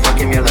creas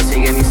cualquier mierda,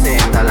 sigue mi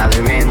senda, la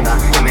de Menda,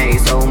 que me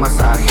hizo un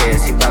masaje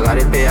sin pagar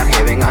el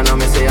peaje. Venga, no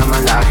me sea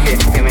malaje,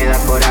 que me da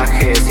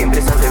coraje,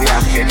 siempre sal de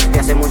viaje. Que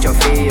hace mucho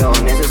frío,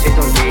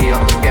 necesito un tío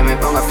que me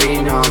ponga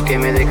fino, que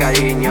me dé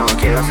cariño,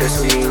 quiero ser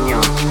su niño.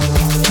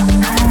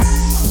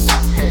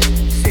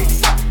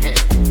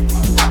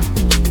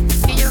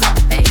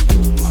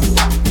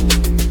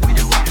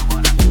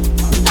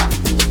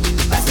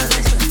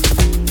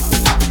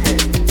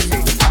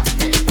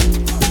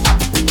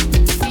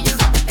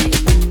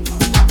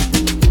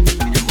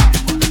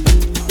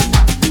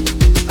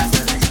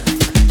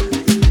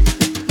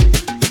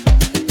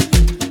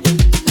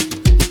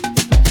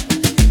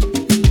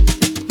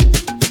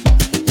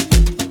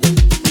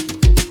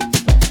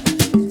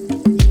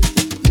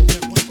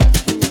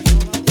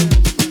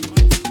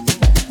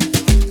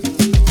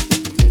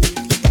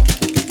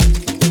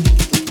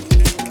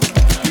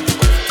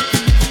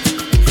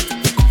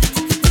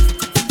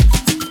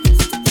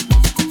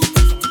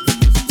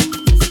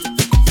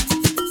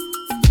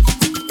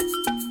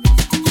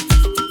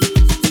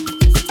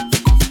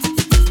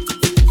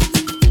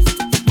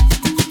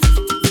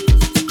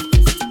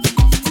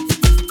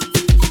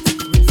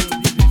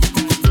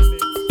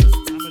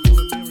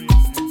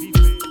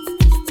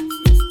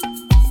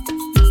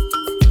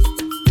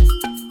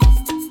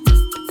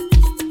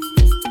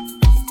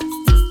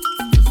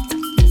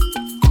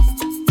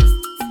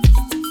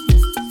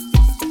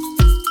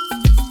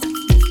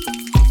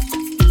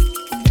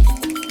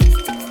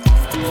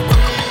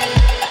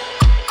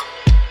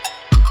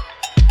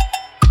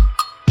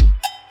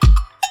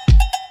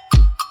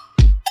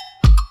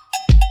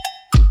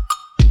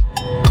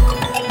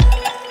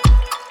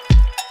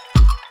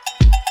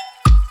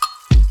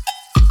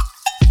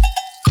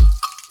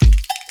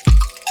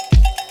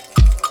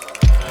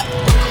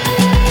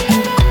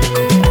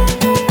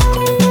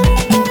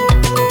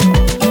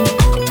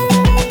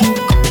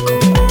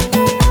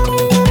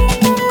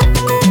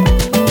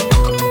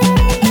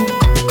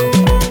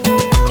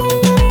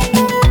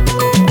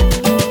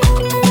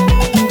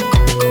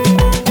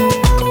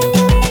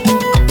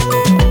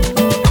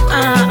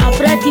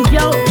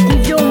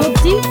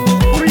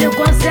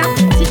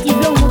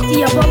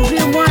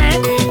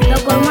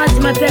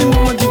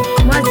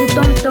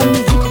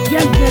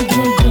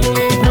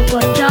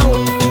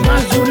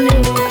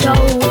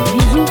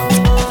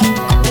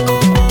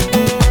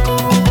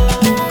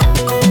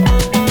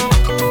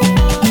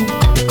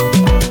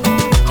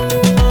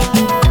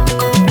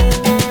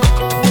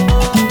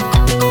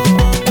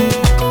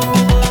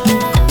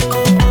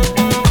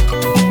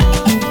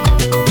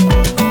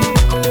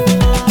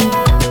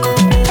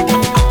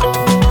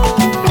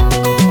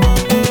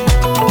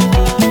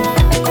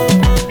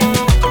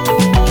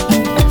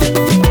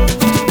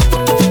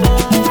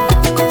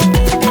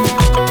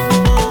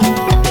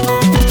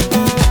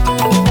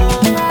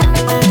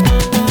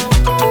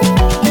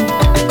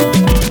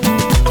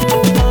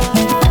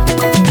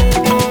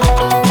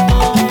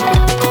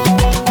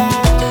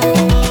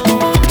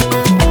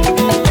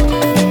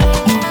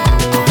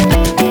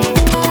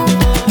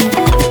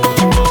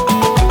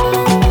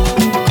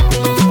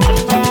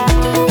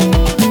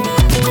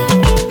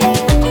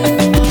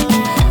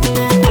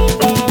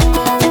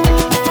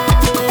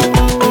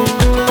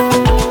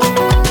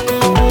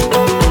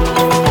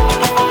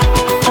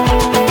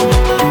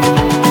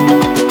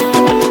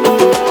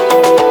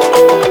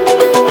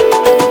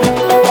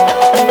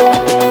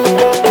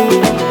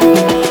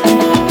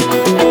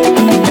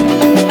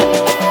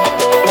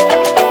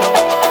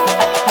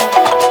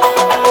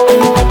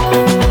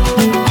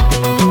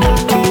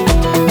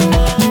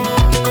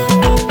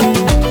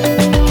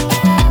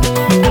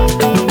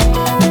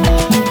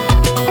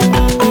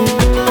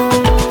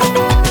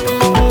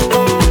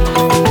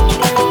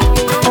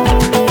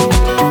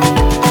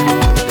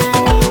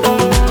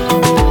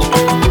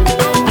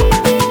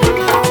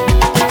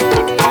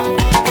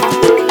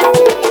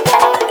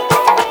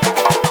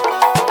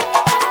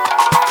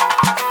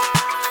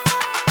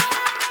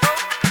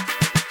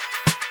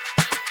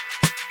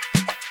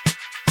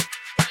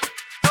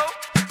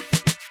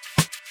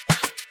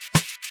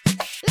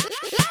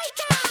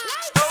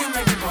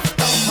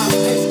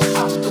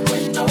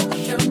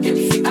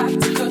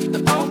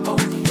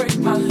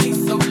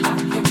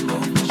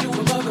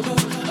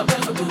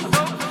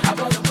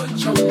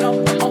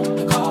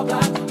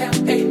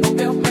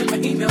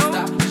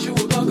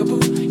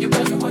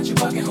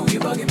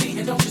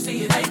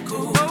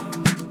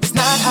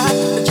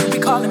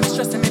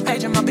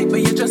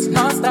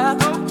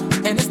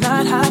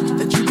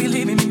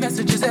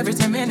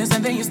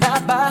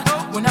 by.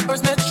 When I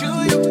first met you,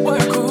 you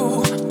were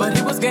cool, but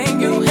it was game,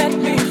 you had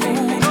me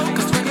fooled.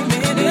 'Cause 20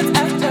 minutes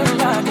after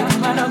I got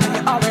my number,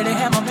 you already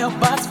had my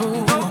mailbox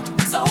full.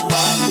 So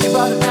what? You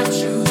brought a pair of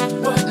shoes.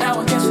 What now?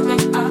 I guess you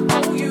think I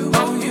owe you.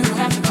 Oh, you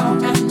have to call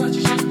as much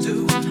as you do.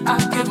 I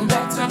give them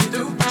back to you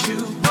through you.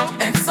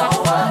 And so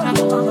what?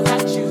 Mama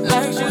likes you,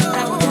 like you.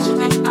 Now I guess you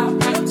think I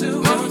will too.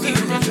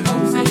 Even if you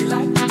don't say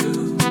like you do,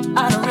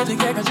 I don't really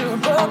care 'cause you're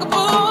a bugaboo.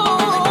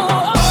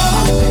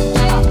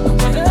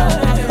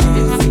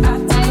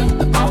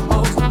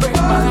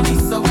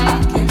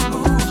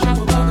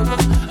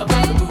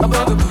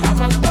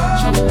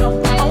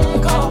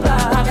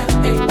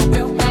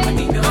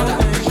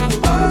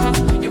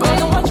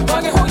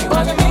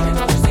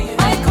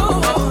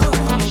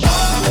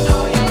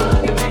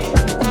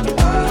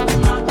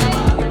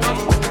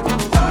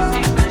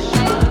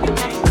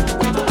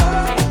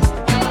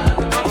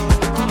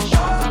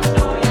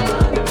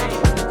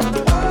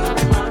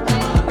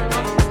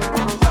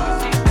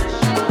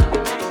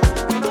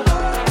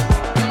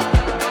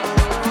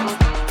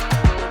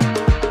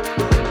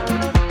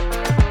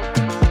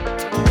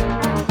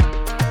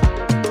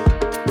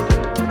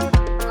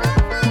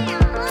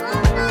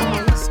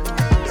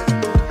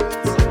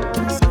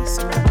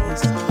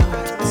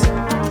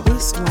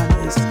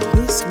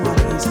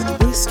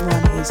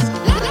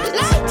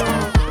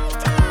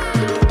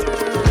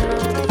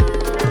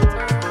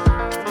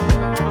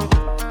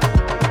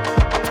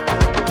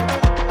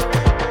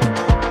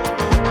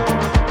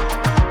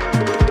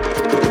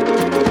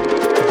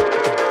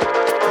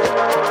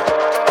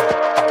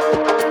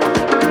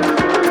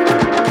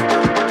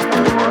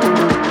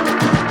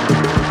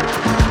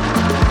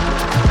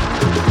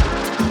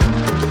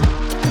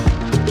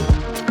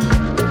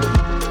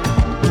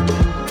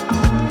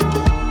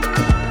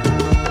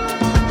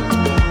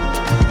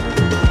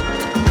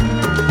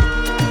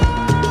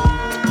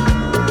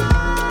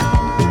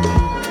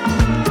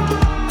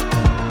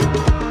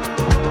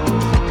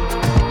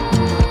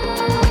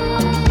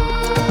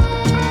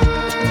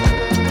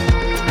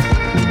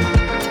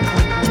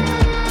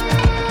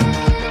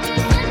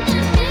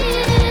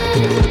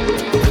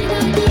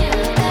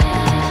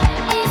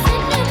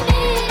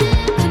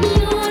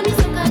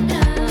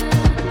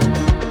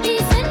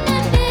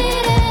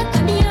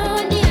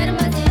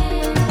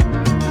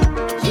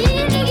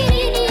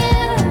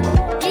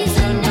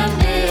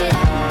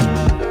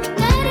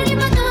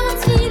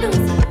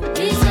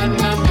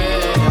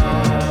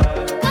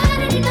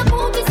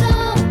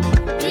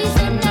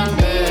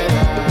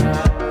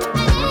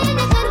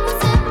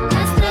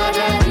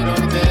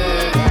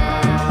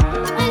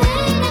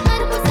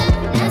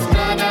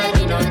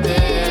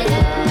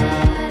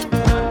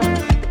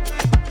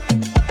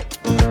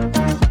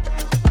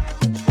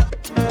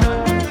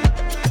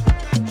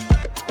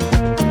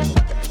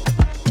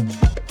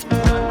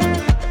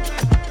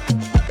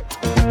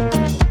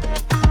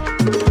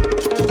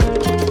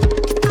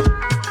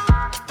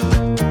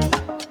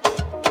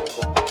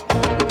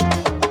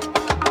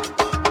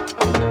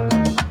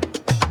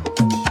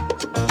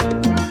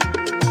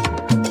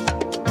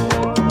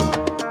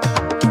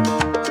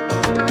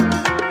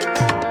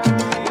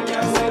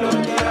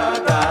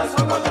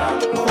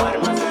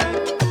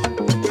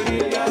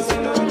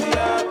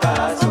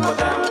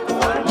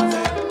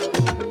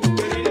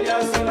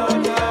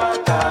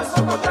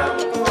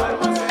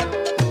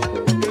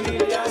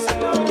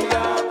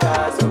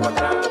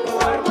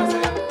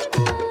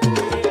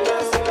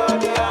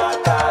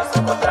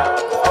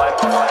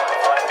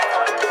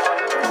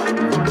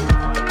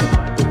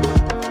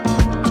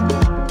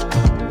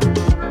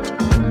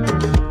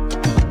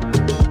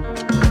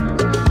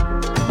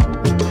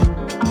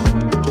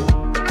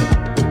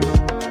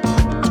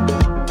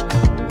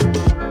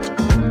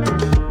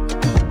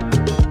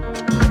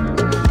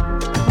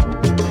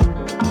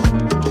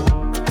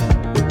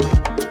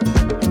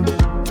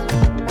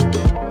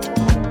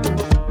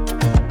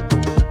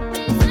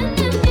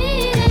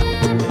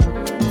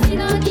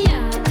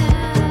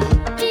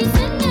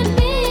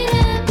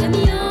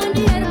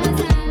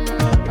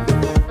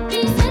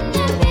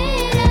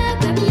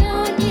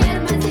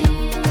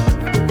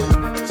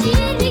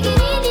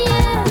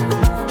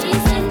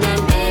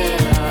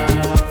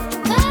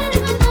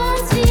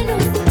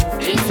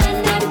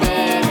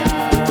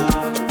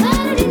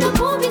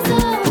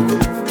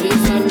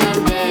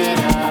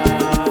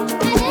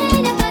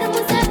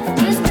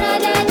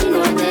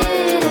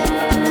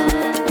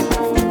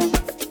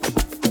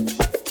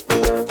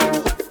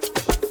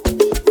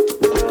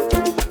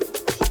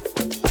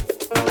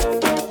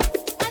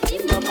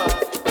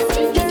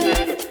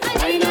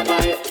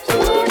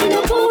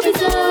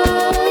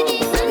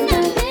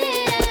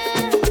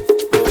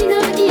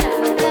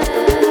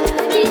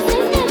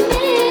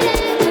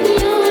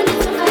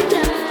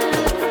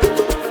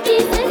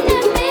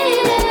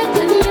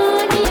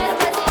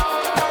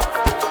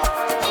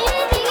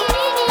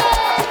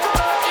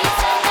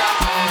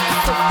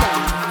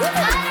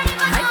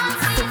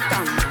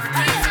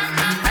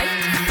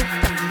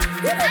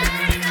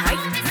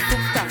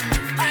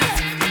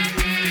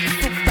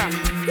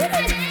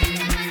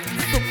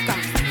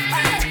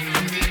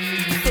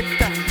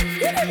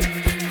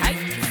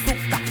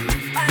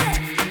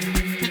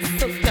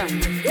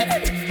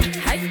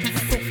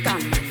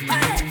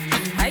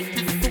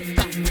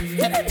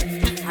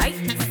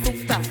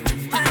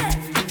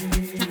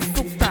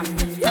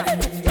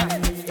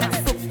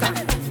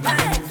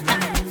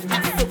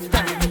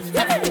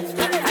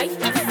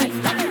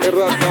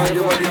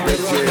 your body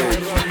better.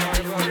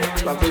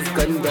 Bakos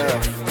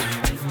Gandalf,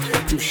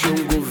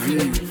 Mshongovi,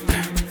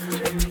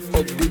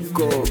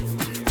 Optico,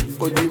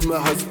 Odima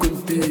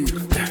Haskuntir,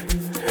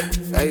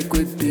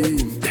 Aikwetin,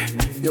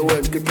 you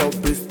won't get out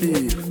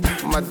bestir,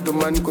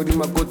 Matoman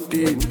Kodima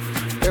Kotin,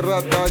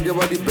 Errata your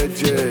body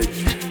better.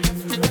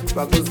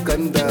 Bakos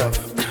Gandalf,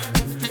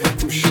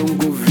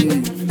 Mshongovi,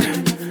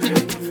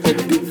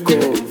 Optico,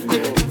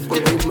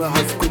 Odima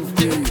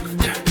Haskuntir,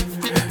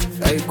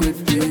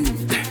 Aikwetin,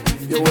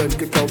 you won't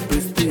get out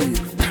bestir,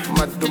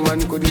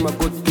 Matoman Kodima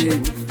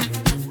Kotin.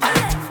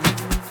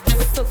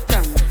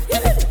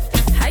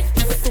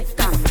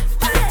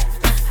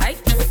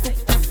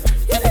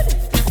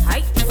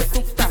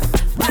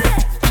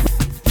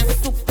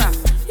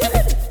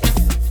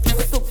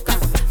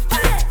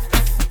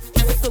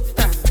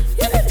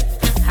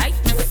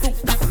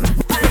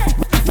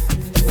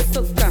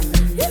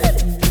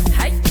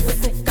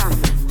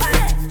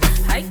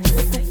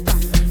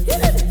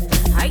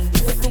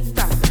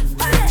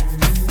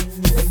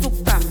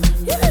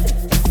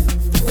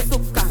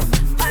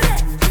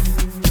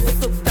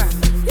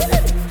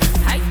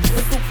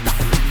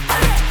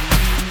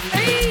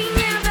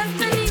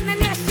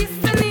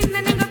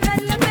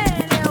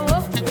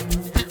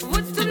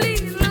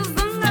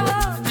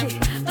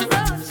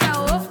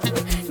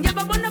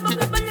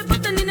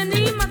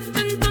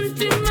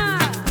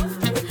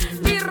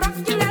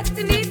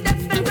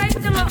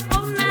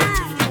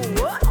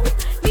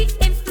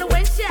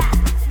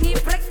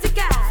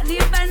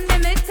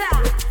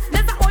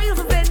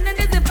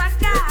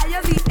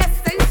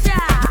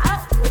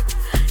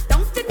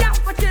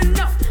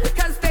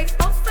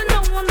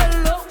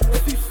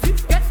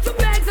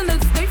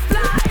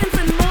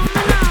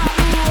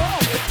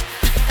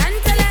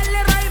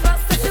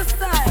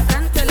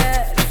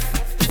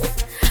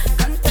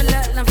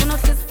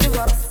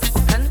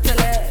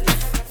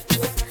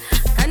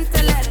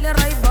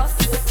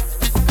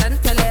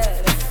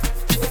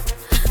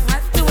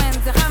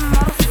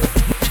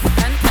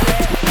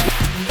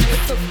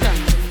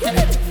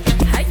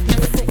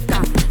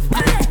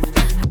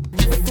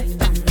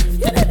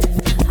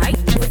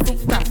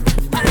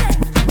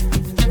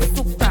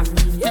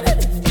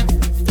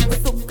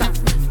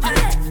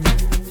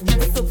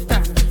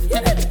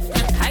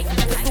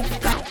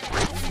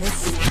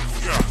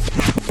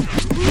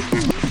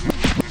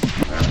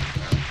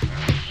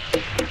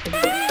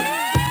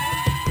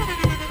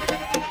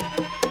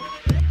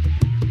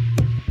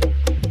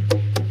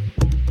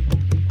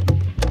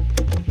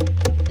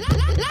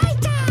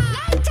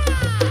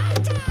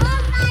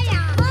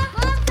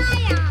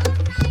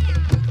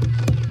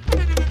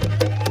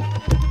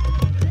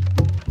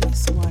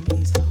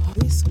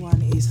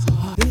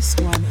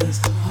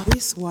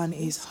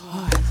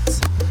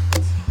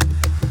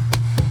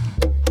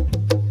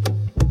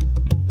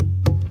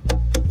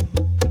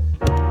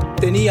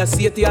 Tenía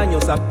 7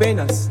 años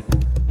apenas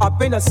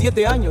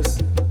 7 años.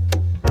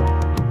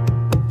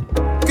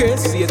 ¿Qué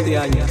 7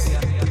 años?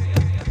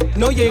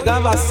 No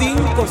llegaba a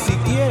 5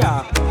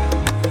 siquiera.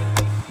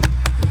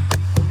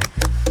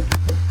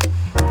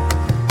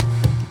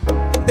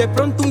 De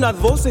pronto unas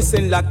voces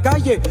en la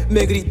calle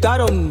me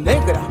gritaron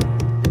negra.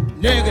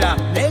 Negra,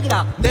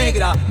 negra,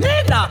 negra,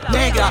 negra,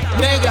 negra,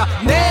 negra,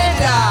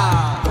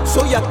 negra.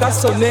 ¿Soy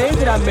acaso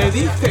negra? Me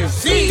dije.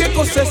 Sí. ¿Qué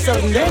cosa es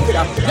ser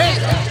negra?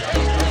 Negra.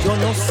 Yo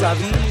no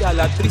sabía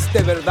la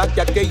triste verdad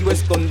que aquello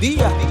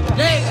escondía.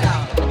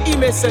 Negra. Y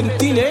me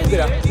sentí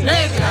negra.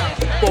 Negra.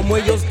 Como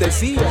ellos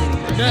decían.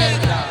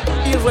 Negra.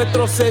 Y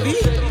retrocedí.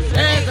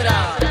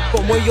 Negra.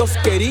 Como ellos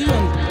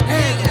querían.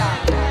 Negra.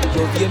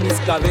 Yo vi en mis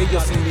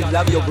cabellos y mis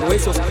labios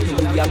gruesos y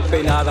muy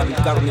apenada mi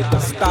carne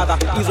tostada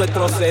y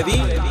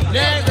retrocedí.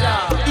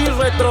 Negra. Y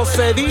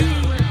retrocedí.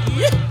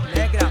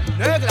 Negra,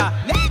 negra,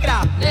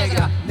 negra,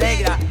 negra,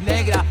 negra,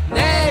 negra,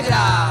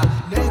 negra.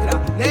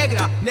 Negra,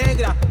 negra,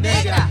 negra,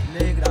 negra,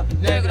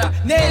 negra,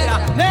 negra,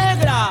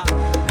 negra.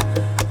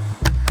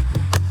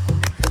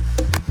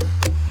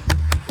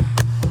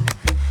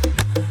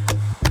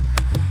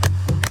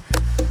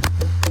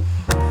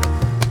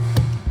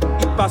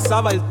 Y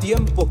pasaba el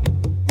tiempo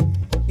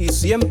y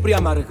siempre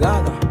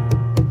amargada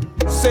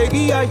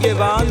seguía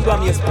llevando a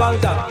mi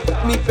espalda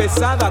mi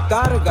pesada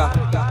carga.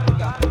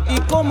 Y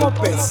como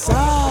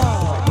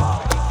pesaba.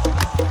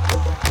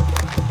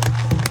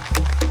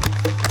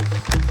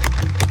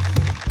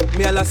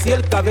 Me alacé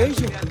el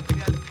cabello,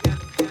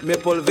 me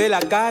polvé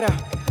la cara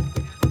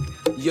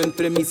y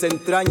entre mis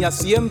entrañas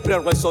siempre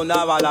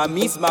resonaba la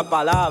misma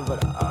palabra.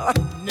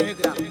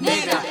 Negra,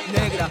 negra,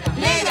 negra,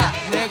 negra,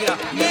 negra,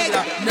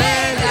 negra,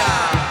 negra.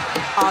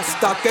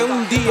 Hasta que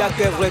un día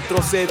que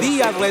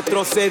retrocedía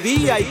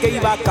y que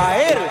iba a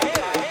caer.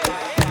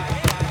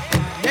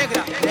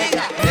 Negra,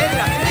 negra,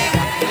 negra,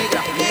 negra,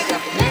 negra,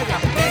 negra, negra,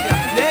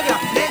 negra, negra,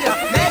 negra,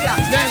 negra,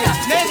 negra,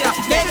 negra,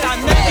 negra,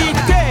 negra.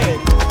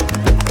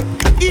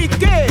 ¿Y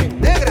qué?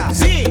 Negra,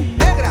 sí,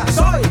 negra,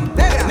 soy,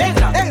 negra,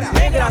 negra, negra,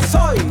 negra,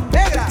 soy,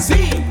 negra,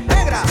 sí,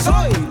 negra,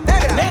 soy,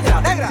 negra, negra,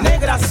 negra,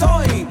 negra,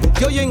 soy.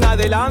 De hoy en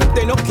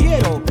adelante no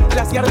quiero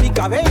las acariciar mi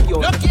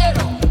cabello. No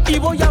quiero. Y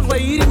voy a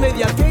reírme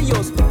de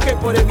aquellos que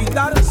por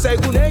evitar,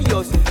 según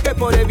ellos, que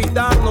por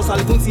evitarnos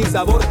algún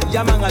sinsabor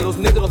llaman a los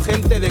negros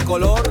gente de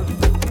color.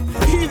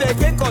 ¿Y de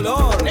qué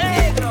color?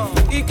 Negro.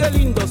 ¿Y qué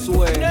lindo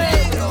suena?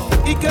 Negro.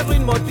 ¿Y qué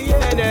ritmo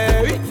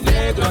tiene?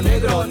 Negro,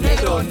 negro,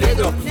 negro, negro,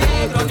 negro,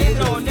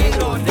 negro,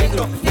 negro, negro,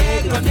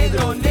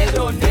 negro, negro,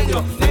 negro,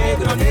 negro,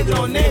 negro,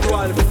 negro, negro.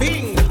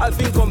 Al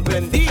fin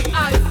comprendí.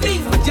 Al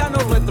fin. Ya no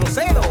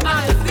retrocedo.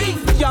 Al fin.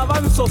 Y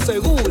avanzo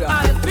segura.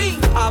 Al fin.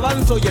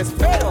 Avanzo y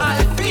espero.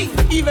 Al fin.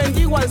 Y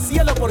bendigo al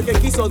cielo porque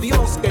quiso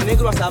Dios que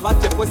negro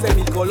azabache fuese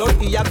mi color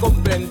y ya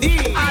comprendí.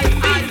 Al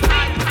fin.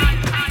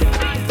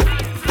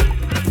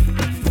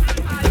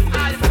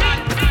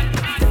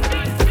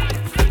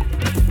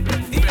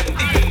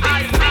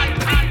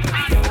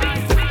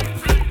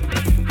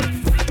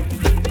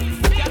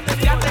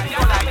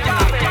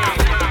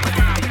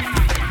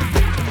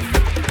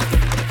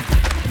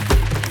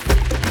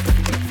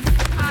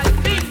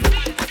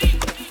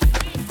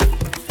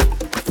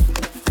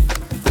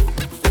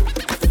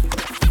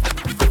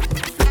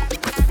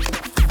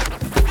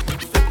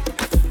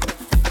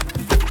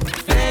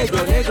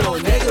 Negro, negro,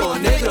 negro,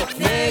 negro,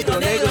 negro,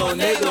 negro,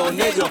 negro,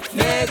 negro, negro,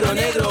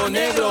 negro,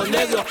 negro,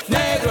 negro,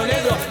 negro,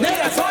 negro,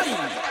 negra soy.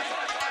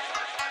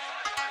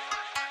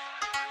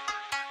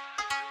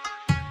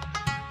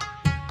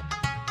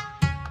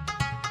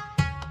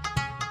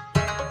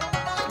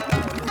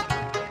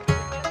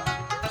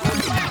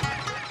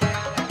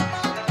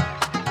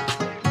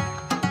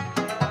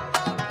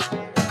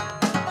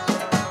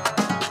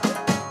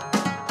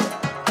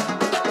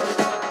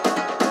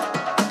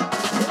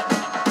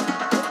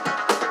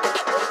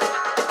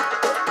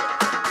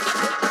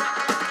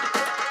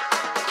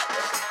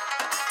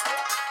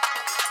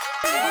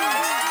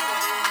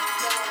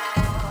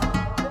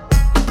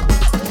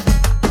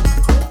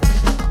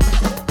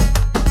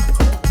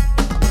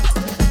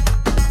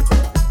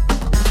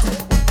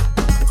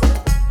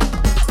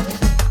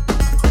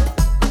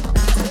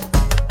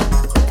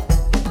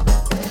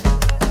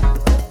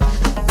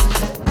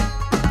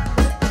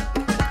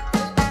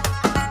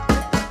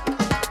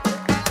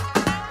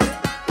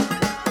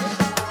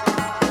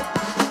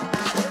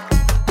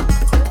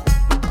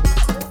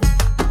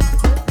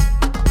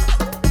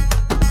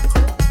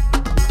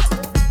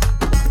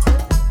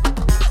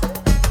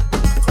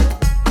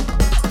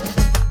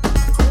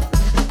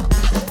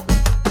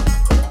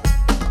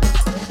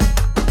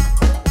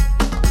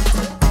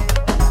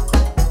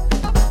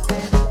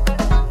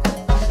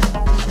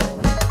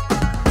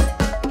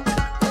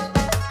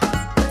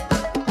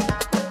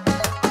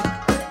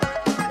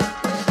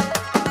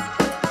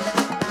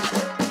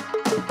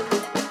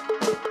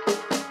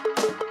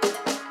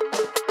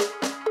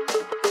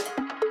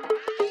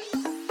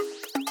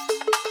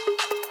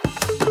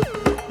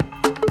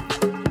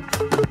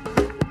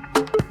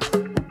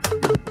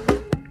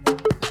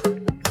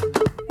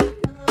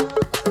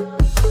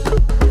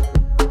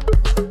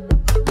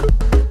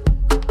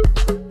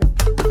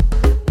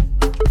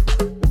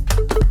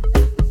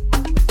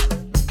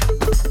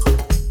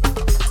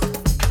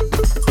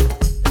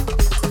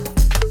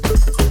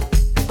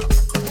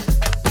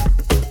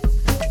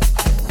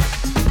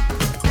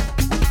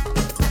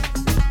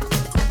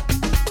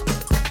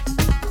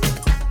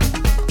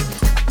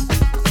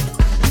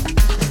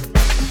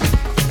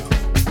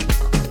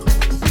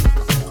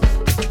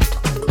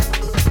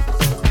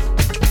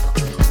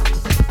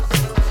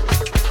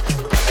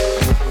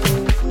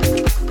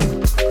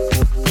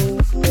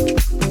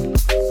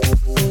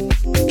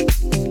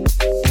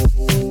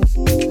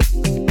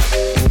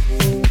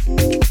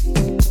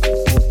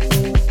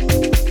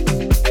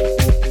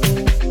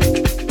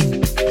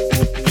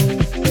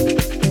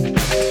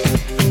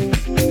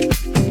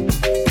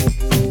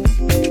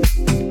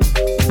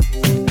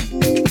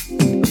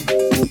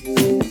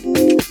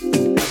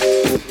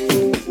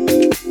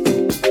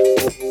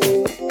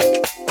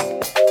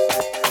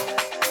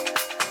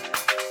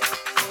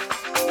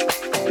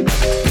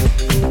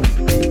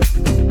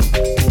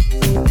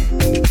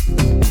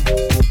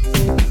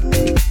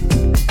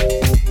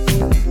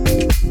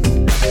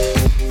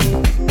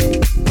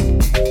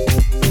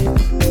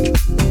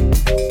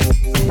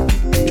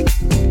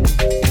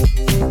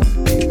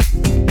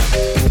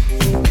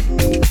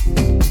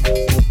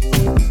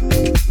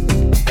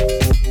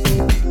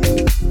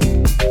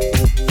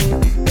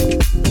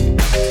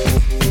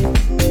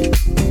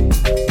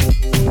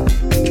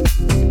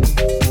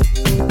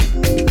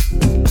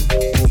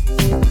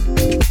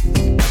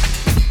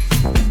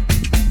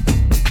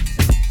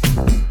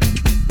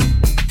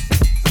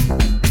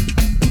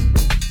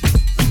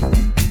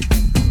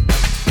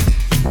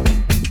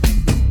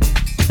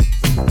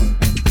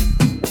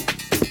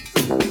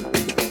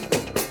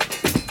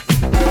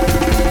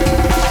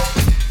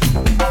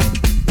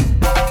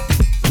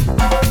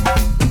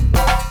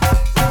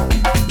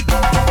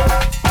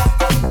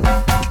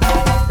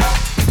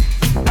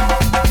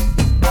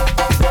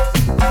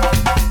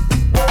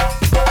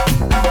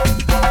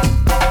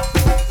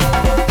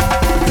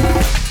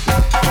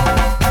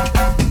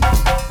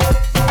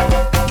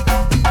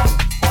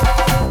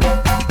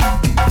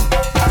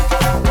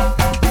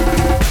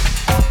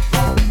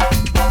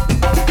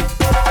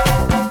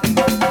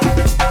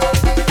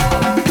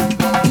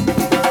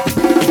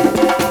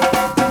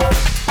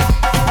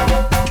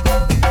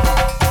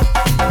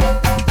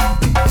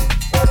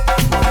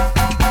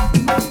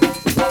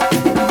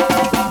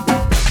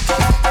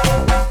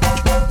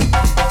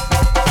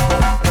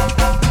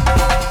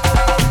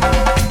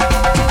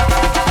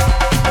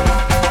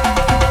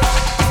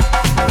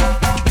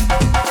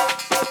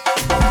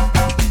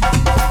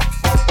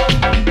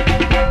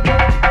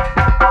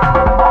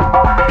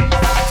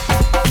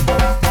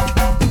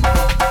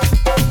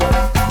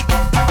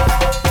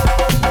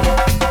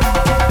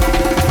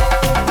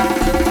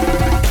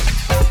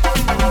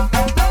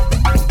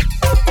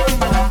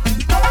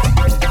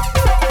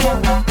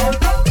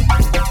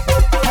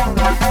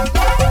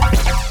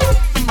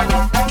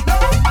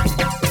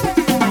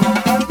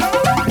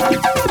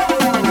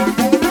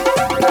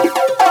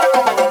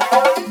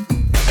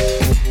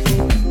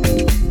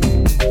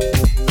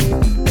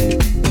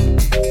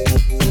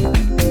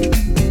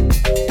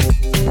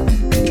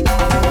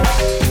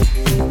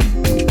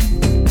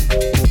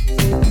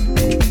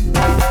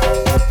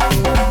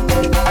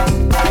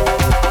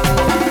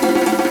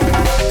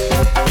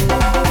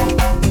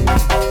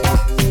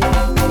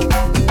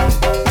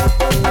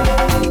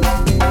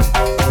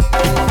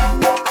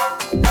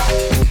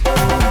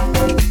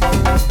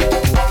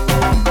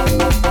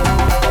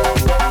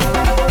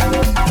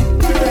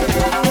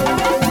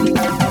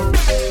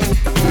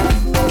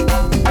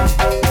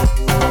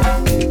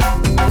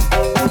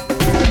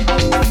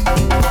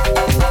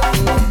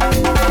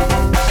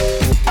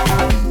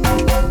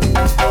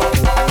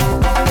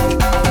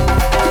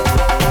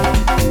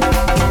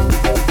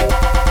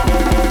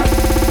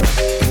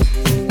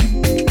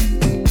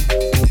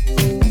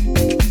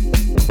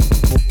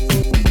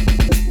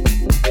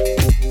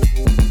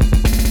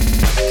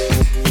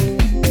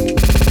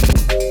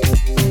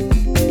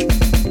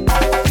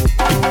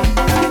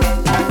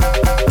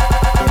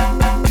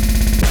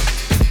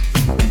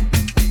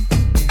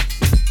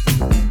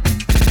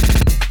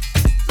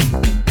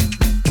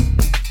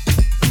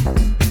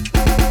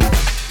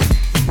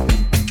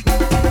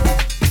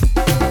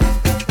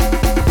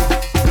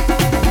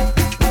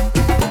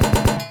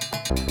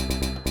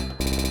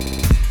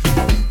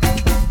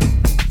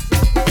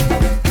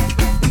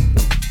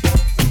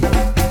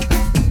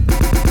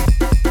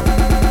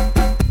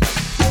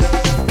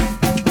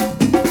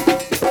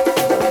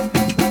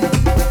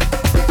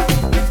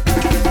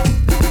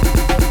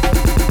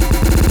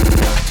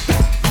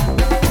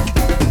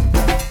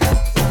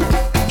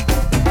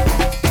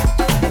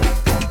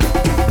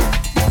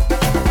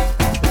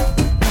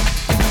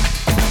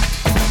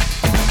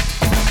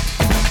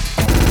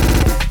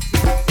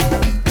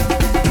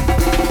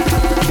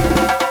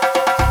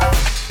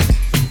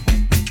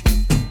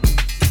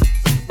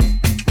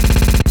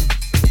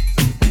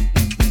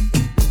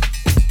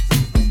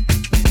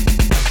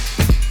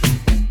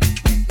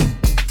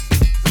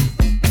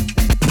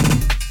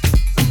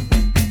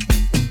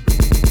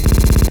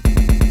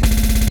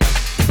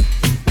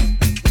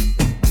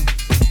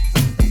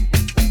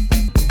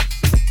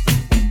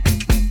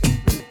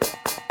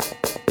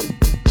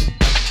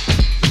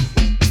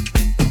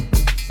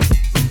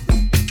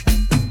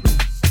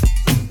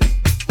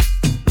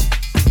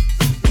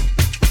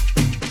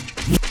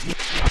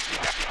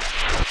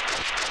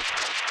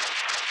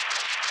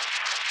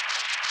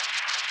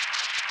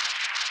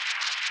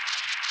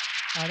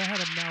 All right, I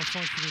had a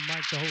malfunctioning mic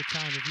the whole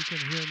time. If you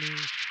can hear me,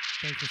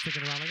 thanks for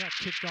sticking around. I got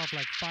kicked off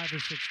like 5 or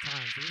 6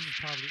 times, so this is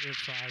probably it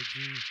for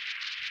IG.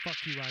 Fuck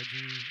you, IG,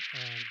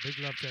 and big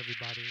love to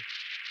everybody.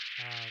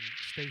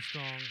 Stay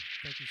strong.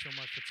 Thank you so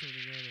much for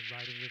tuning in and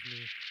riding with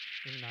me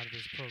in and out of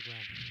this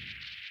program.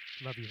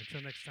 Love you.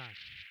 Until next time.